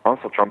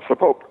council trumps the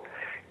Pope.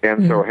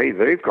 And so, hey,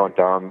 they've gone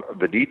down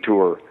the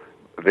detour.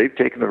 They've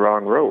taken the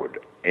wrong road.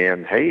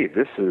 And, hey,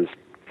 this is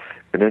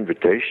an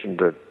invitation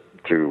to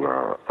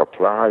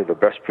apply the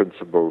best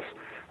principles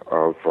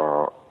of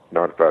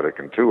not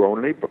Vatican II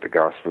only, but the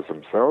Gospels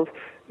themselves,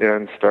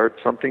 and start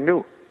something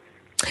new.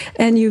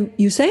 And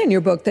you say in your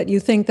book that you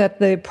think that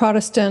the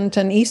Protestant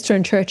and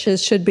Eastern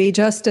churches should be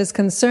just as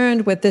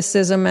concerned with this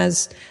schism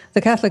as the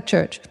Catholic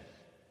Church.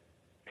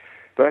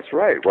 That's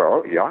right.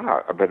 Well,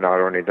 yeah, but not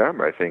only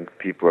them. I think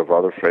people of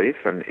other faith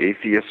and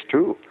atheists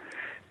too,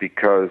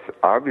 because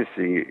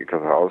obviously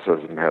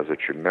Catholicism has a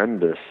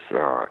tremendous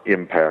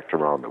impact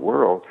around the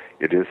world.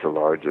 It is the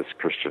largest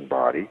Christian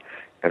body,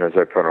 and as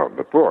I put out in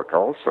the book,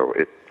 also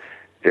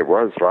it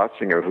was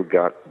Ratzinger who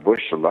got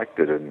Bush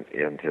elected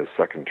in his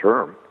second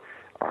term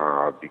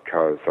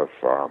because of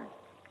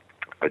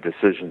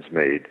decisions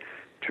made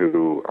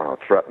to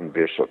threaten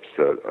bishops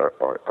that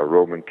a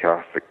Roman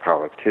Catholic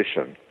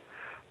politician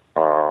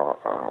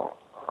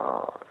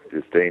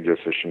is dangerous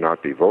and should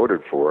not be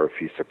voted for if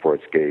he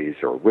supports gays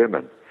or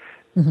women,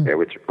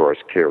 which of course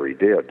Kerry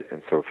did.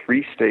 And so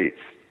 3 states,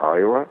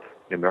 Iowa,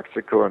 New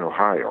Mexico, and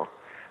Ohio,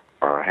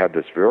 had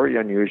this very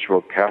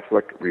unusual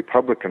Catholic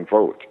Republican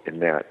vote in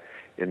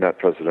that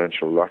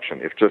presidential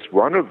election. If just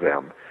one of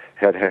them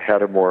had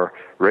a more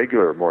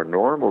regular, more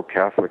normal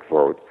Catholic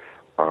vote,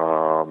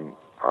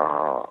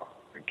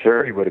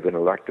 Kerry would have been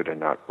elected and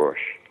not Bush.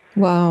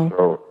 Wow.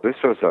 So this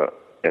was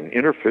an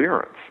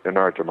interference in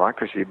our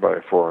democracy by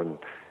a foreign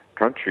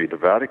country, the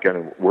Vatican,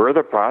 and we're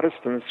the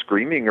Protestants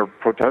screaming or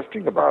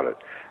protesting about it.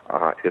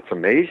 It's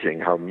amazing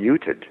how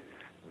muted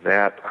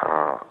that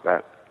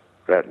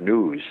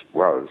news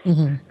was,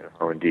 and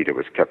how indeed it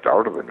was kept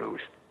out of the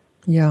news.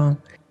 Yeah.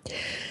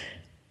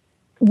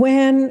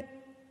 When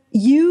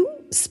you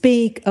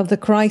speak of the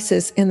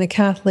crisis in the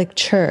Catholic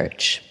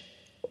Church,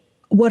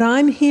 what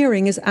I'm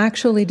hearing is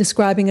actually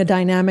describing a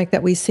dynamic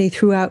that we see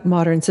throughout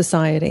modern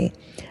society,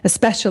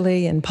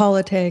 especially in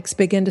politics,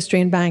 big industry,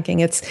 and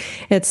banking.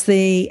 It's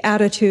the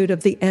attitude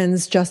of the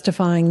ends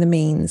justifying the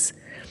means.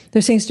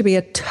 There seems to be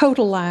a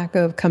total lack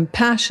of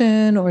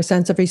compassion or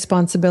sense of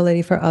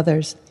responsibility for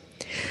others.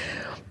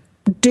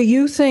 Do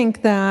you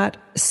think that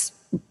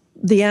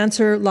the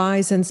answer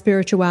lies in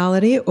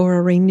spirituality or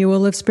a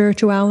renewal of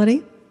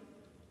spirituality?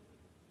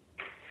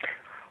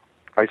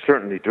 I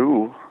certainly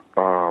do.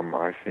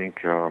 I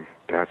think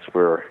that's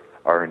where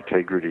our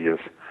integrity is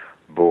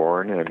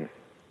born and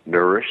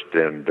nourished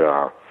and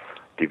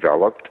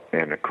developed.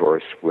 And of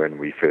course, when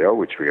we fail,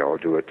 which we all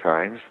do at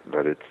times,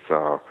 that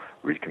it's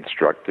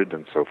reconstructed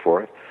and so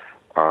forth.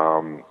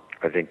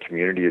 I think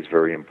community is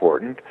very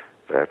important.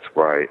 That's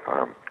why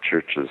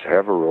churches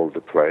have a role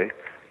to play.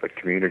 But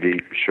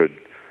community should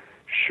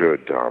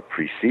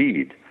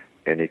precede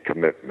any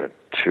commitment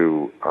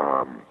to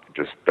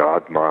just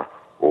dogma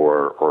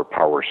or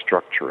power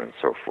structure and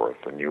so forth.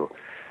 And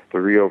the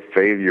real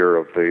failure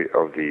of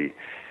the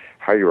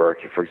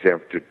hierarchy, for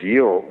example, to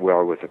deal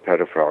well with the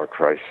pedophile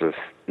crisis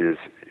is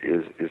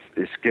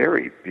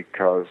scary,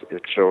 because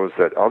it shows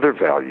that other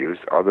values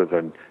other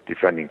than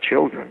defending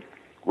children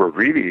were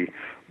really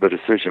the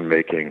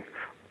decision-making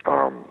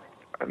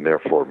and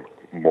therefore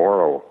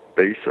moral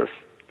basis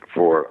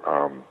for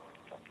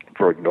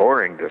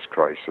ignoring this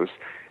crisis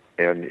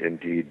and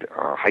indeed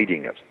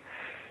hiding it.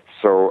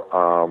 So,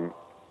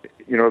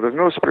 there's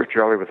no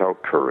spirituality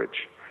without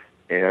courage.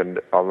 And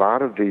a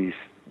lot of these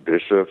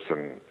bishops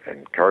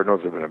and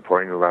cardinals have been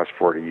appointed in the last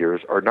 40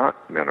 years are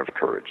not men of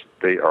courage.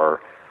 They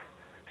are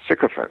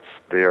sycophants.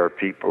 They are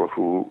people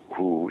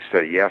who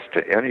say yes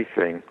to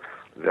anything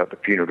that the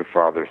punitive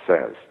father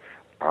says.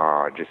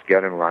 Just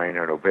get in line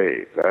and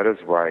obey. That is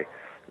why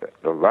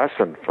the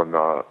lesson from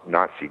the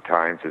Nazi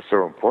times is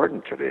so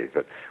important today,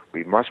 that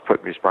we must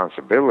put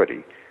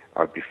responsibility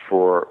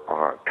before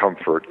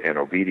comfort and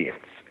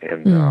obedience.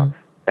 And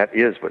that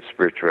is what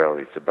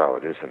spirituality is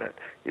about, isn't it?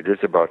 It is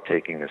about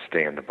taking a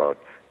stand about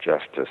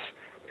justice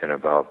and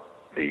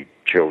about the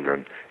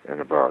children and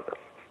about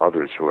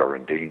others who are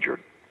endangered.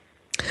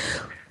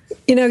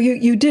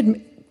 You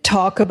did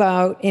talk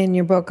about in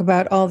your book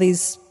about all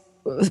these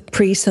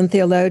priests and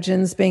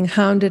theologians being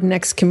hounded and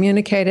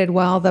excommunicated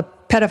while the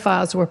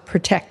pedophiles were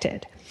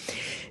protected.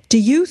 Do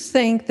you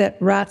think that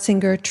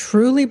Ratzinger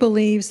truly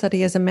believes that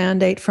he has a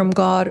mandate from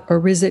God,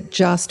 or is it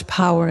just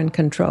power and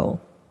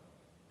control?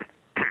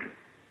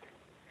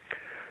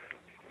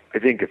 I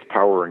think it's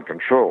power and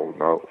control.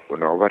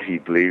 Now what he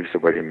believes or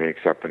what he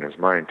makes up in his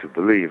mind to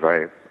believe,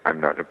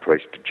 I'm not in a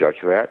place to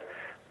judge that,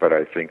 but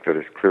I think that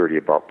it's clearly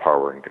about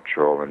power and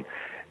control. And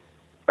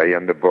I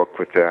end the book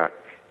with that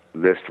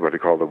list, what I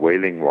call the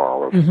Wailing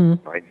Wall of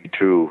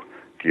 92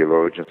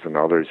 theologians and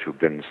others who've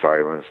been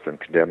silenced and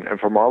condemned, and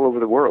from all over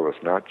the world.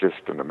 It's not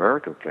just an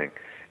American thing.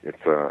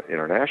 it's an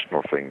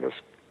international thing.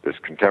 This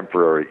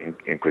contemporary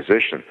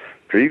Inquisition.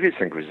 Previous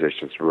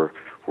Inquisitions were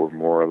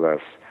more or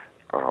less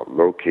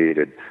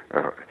located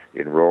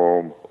in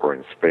Rome or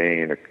in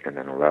Spain and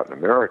then in Latin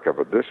America,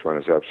 but this one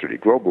is absolutely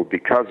global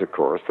because, of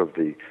course, of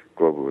the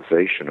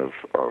globalization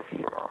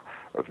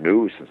of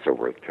news and so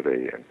forth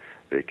today, and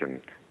they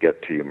can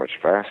get to you much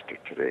faster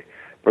today.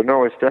 But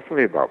no, it's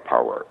definitely about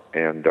power,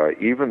 and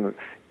even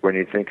when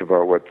you think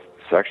about what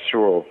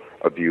sexual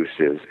abuse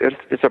is,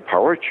 it's a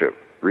power trip,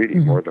 really,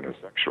 more than a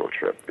sexual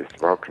trip. It's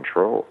about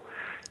control.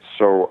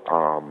 So,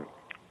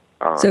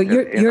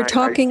 you're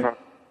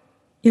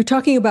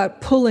talking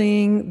about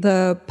pulling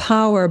the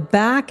power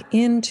back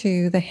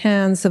into the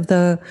hands of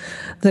the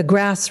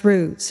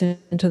grassroots,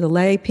 into the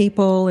lay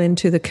people,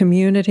 into the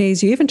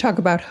communities. You even talk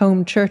about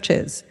home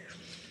churches.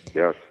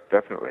 Yes,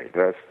 definitely.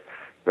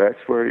 That's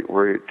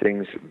where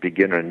things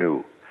begin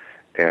anew,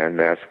 and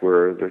that's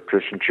where the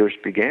Christian church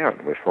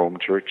began, with home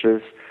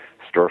churches,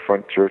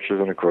 storefront churches,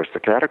 and of course the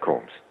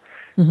catacombs.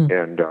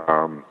 And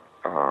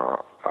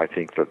I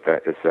think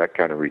that is that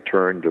kind of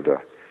return to the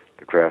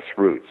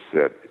grassroots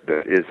that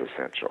is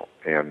essential,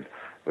 and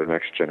the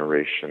next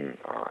generation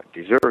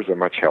deserves a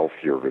much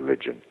healthier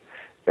religion,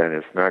 and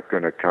it's not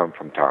going to come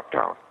from top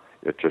down.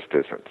 It just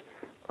isn't.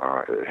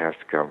 It has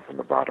to come from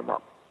the bottom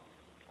up.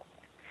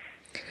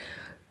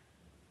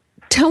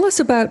 Tell us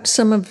about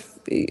some of.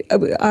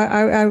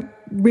 I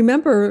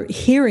remember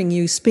hearing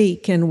you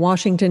speak in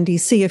Washington,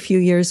 D.C. a few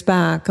years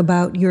back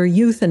about your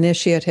youth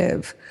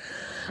initiative.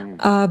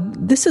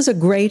 This is a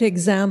great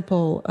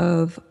example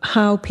of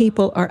how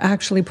people are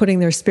actually putting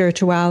their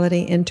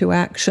spirituality into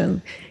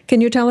action.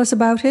 Can you tell us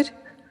about it?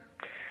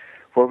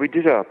 Well, we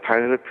did a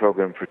pilot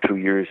program for 2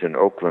 years in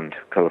Oakland,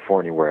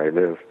 California, where I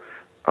live,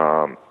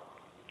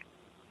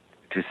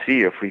 to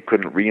see if we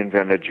couldn't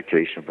reinvent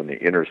education from the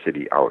inner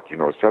city out.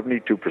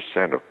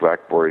 72% of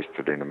black boys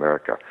today in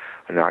America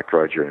are not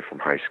graduating from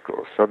high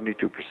school,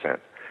 72%.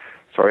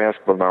 So I asked,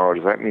 well, now,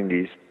 does that mean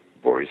these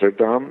boys are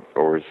dumb,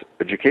 or is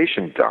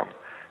education dumb?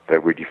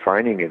 That we're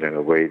defining it in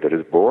a way that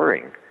is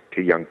boring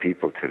to young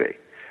people today.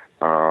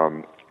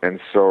 And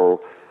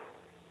so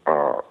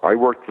I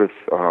worked with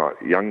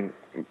young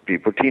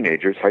people,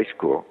 teenagers, high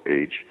school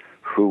age,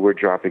 who were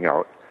dropping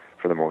out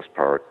for the most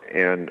part.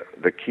 And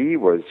the key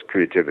was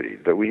creativity,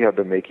 that we had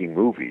them making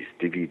movies,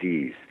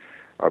 DVDs,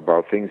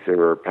 about things they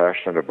were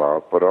passionate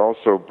about, but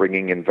also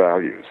bringing in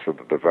values, so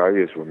that the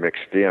values were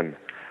mixed in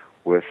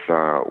with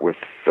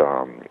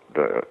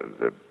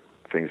the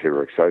things they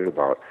were excited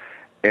about.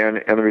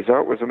 And the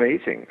result was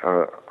amazing.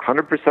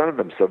 100% of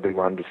them said they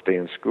wanted to stay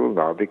in school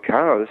now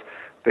because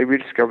they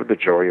rediscovered the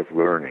joy of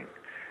learning.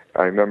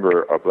 I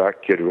remember a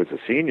black kid who was a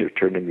senior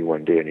turned to me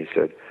one day and he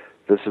said,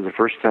 "This is the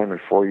first time in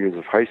 4 years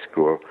of high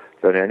school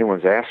that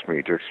anyone's asked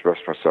me to express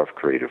myself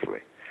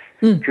creatively."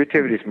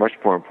 Creativity is much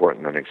more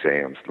important than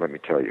exams, let me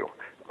tell you,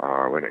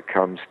 when it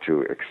comes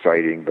to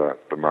exciting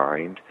the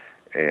mind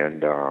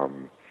and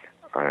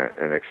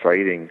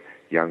exciting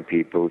young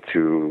people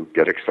to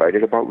get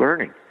excited about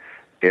learning.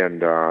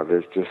 And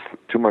there's just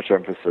too much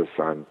emphasis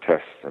on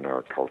tests in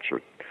our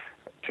culture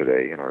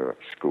today in our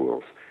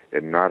schools,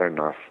 and not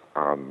enough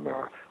on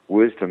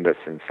wisdom that's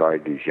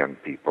inside these young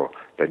people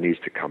that needs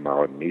to come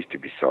out and needs to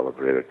be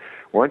celebrated.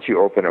 Once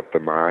you open up the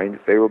mind,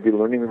 they will be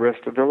learning the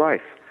rest of their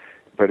life.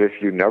 But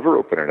if you never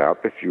open it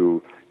up, if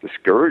you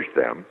discourage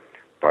them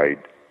by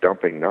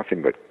dumping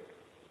nothing but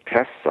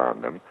tests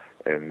on them,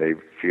 and they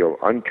feel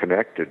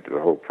unconnected to the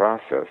whole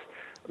process,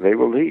 they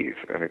will leave.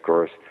 And of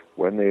course,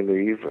 when they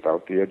leave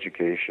without the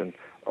education,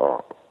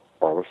 all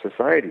of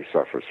society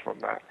suffers from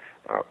that.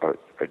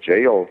 A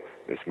jail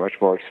is much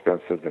more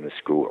expensive than a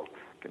school,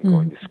 than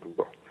going to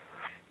school.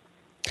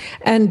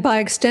 And by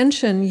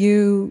extension,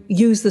 you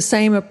use the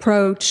same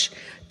approach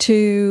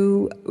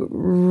to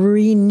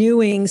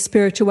renewing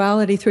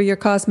spirituality through your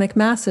cosmic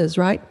masses,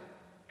 right?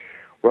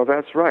 Well,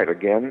 that's right.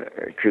 Again,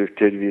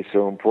 creativity is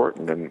so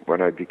important. And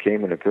when I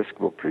became an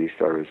Episcopal priest,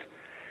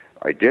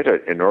 I did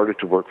it in order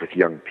to work with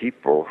young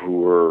people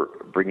who were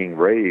bringing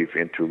rave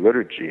into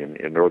liturgy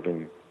in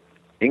northern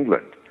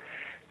England.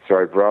 So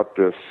I brought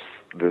this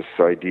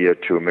idea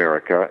to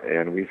America,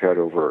 and we've had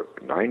over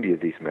 90 of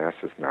these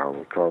masses now.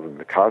 We call them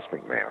the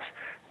Cosmic Mass,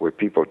 where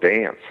people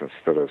dance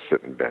instead of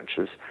sit in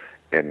benches.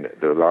 And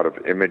there are a lot of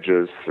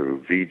images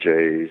through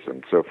VJs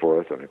and so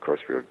forth, and of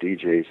course we have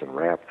DJs and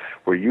rap.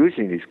 We're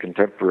using these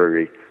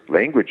contemporary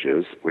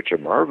languages, which are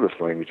marvelous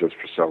languages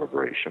for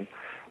celebration,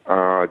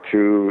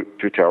 to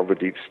tell the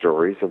deep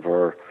stories of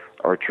our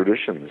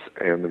traditions.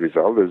 And the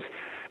result is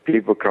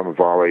people come of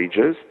all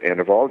ages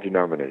and of all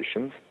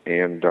denominations,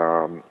 and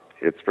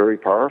it's very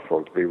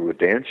powerful to be able to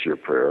dance your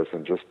prayers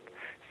and just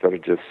instead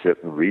of just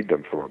sit and read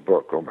them from a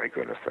book. Oh my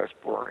goodness, that's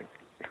boring.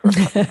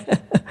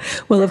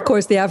 Well, of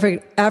course, the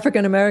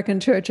African American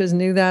churches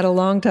knew that a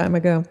long time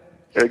ago.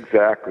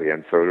 Exactly,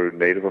 and so do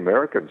Native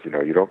Americans.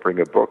 You don't bring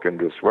a book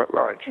into a sweat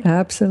lodge.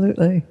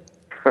 Absolutely.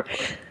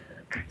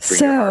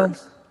 So,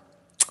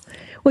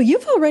 well,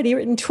 you've already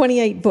written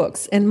 28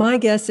 books, and my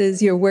guess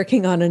is you're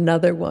working on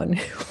another one.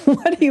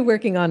 What are you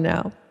working on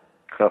now?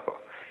 Oh.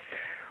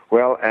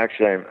 Well,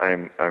 actually,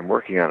 I'm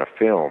working on a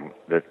film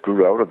that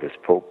grew out of this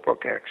Pope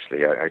book.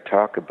 Actually, I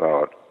talk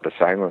about the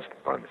silenced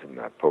ones in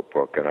that Pope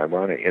book, and I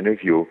want to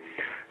interview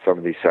some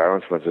of these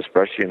silenced ones,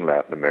 especially in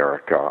Latin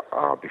America,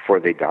 before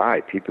they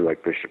die. People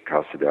like Bishop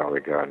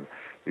Casadaliga and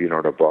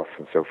Leonardo Buff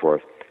and so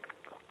forth,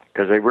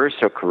 because they were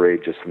so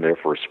courageous and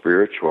therefore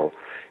spiritual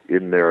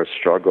in their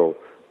struggle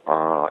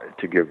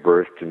to give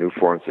birth to new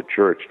forms of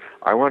church.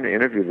 I want to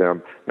interview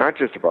them not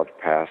just about the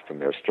past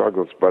and their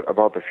struggles, but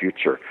about the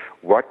future.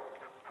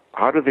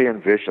 How do they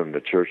envision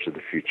the church of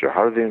the future?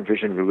 How do they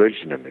envision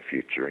religion in the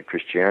future and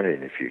Christianity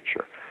in the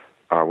future?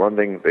 One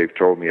thing they've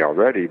told me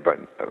already, but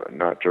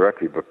not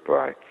directly, but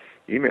by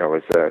email,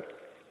 is that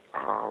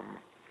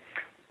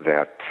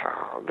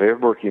they're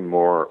working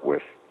more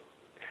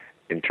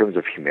in terms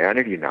of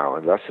humanity now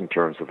and less in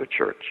terms of the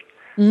church.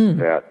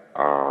 That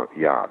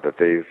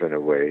they've,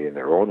 in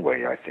their own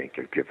way, I think,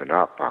 have given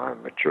up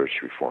on the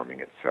church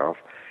reforming itself.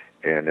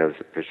 And as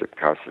Bishop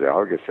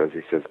Casadaliga says,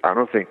 he says, I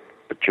don't think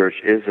the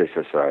church is a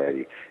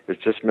society.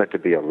 It's just meant to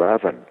be a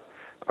leaven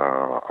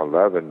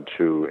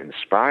to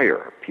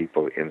inspire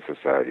people in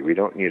society. We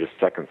don't need a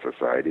second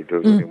society.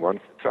 There's only one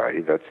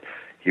society, that's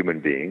human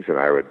beings, and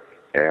I would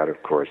add,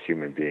 of course,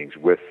 human beings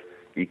with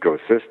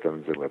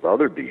ecosystems and with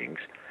other beings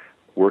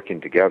working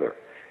together.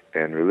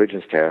 And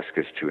religion's task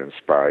is to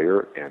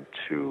inspire and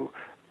to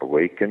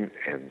awaken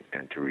and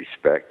to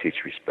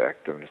teach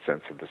respect and a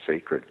sense of the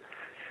sacred.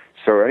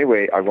 So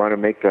anyway, I want to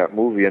make that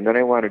movie, and then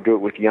I want to do it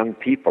with young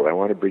people. I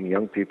want to bring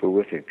young people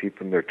with me,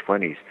 people in their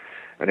 20s.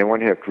 And I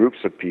want to have groups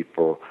of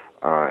people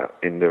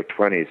in their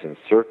 20s in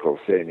circles,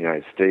 say in the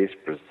United States,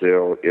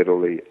 Brazil,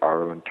 Italy,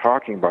 Ireland,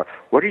 talking about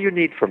what do you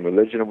need from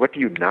religion and what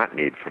do you not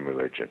need from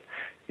religion.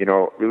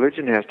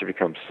 Religion has to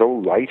become so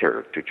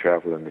lighter to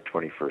travel in the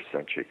 21st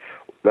century.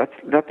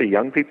 Let the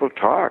young people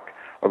talk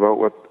about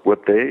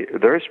what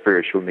their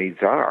spiritual needs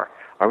are.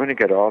 I want to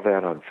get all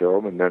that on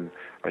film, and then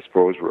I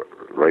suppose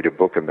write a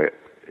book in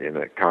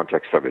the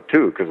context of it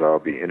too, because I'll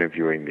be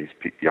interviewing these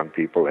young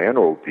people and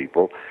old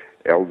people,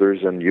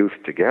 elders and youth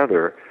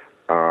together.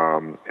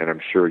 And I'm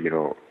sure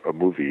a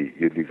movie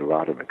you'd leave a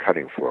lot on the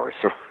cutting floor.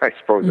 So I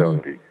suppose I'll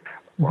be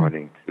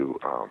wanting to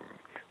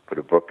put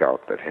a book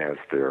out that has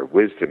their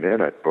wisdom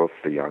in it, both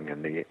the young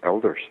and the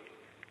elders.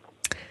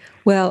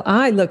 Well,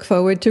 I look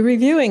forward to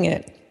reviewing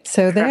it.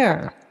 So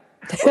there.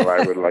 Well,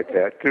 I would like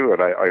that too,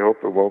 and I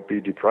hope it won't be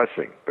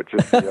depressing, but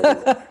just the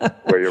other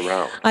way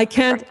around. I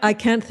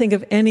can't think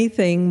of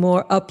anything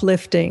more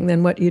uplifting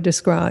than what you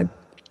described.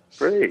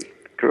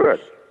 Great, good.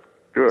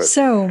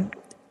 So,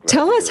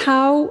 tell us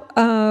how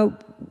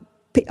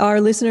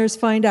our listeners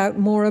find out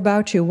more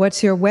about you.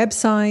 What's your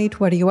website?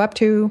 What are you up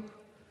to?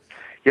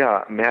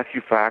 Yeah,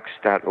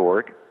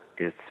 MatthewFox.org.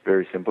 It's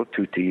very simple,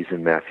 2 T's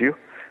in Matthew.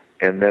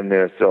 And then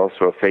there's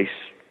also a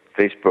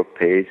Facebook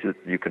page that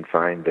you can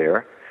find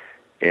there.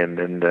 And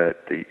then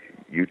the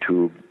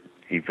YouTube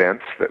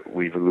events that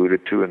we've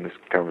alluded to in this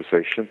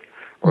conversation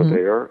are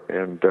there.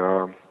 And,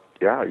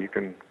 you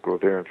can go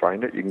there and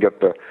find it. You can get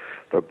the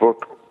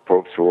book,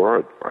 Pope's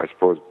War, I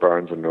suppose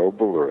Barnes &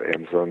 Noble or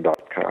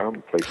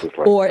Amazon.com, places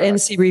like or that. Or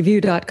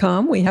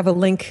NCReview.com. We have a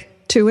link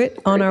to it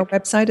on our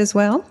website as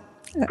well.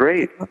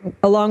 Great.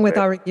 Along with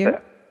our review.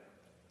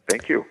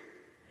 Thank you.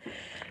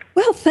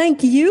 Well,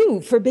 thank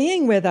you for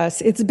being with us.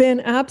 It's been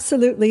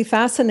absolutely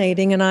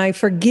fascinating, and I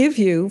forgive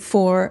you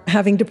for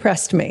having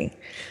depressed me.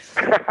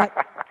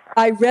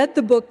 I read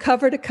the book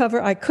cover to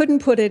cover. I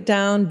couldn't put it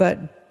down,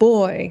 but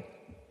boy.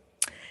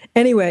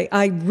 Anyway,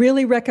 I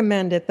really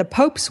recommend it. The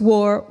Pope's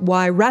War,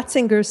 Why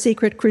Ratzinger's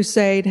Secret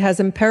Crusade Has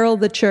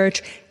Imperiled the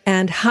Church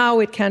and How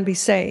It Can Be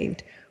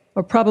Saved.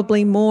 Or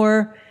probably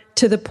more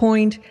to the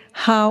point,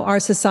 how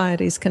our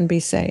societies can be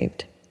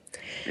saved.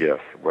 Yes,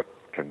 what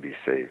can be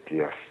saved,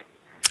 yes.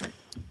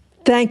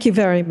 Thank you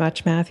very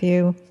much,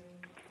 Matthew.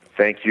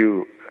 Thank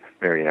you,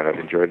 Marianne. I've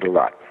enjoyed it a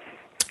lot.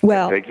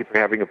 Well, and thank you for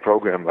having a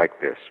program like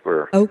this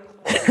where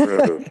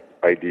alternative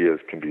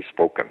ideas can be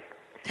spoken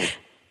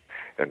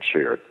and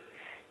shared.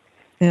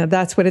 Yeah,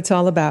 that's what it's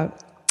all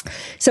about.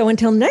 So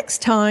until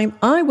next time,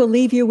 I will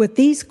leave you with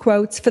these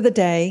quotes for the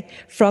day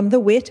from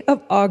the wit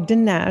of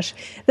Ogden Nash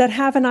that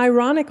have an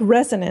ironic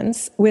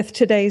resonance with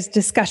today's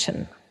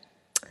discussion.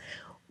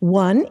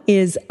 One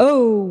is,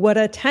 "Oh, what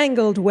a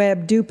tangled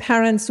web do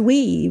parents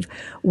weave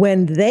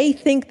when they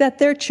think that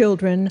their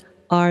children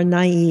are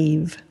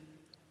naive."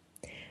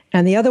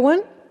 And the other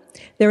one,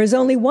 "There is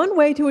only one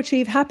way to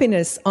achieve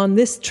happiness on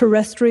this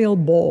terrestrial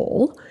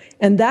ball,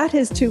 and that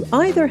is to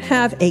either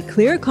have a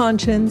clear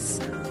conscience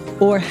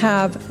or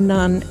have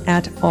none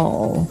at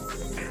all."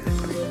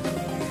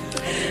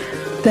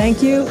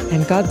 Thank you,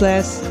 and God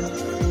bless.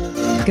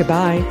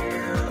 Goodbye.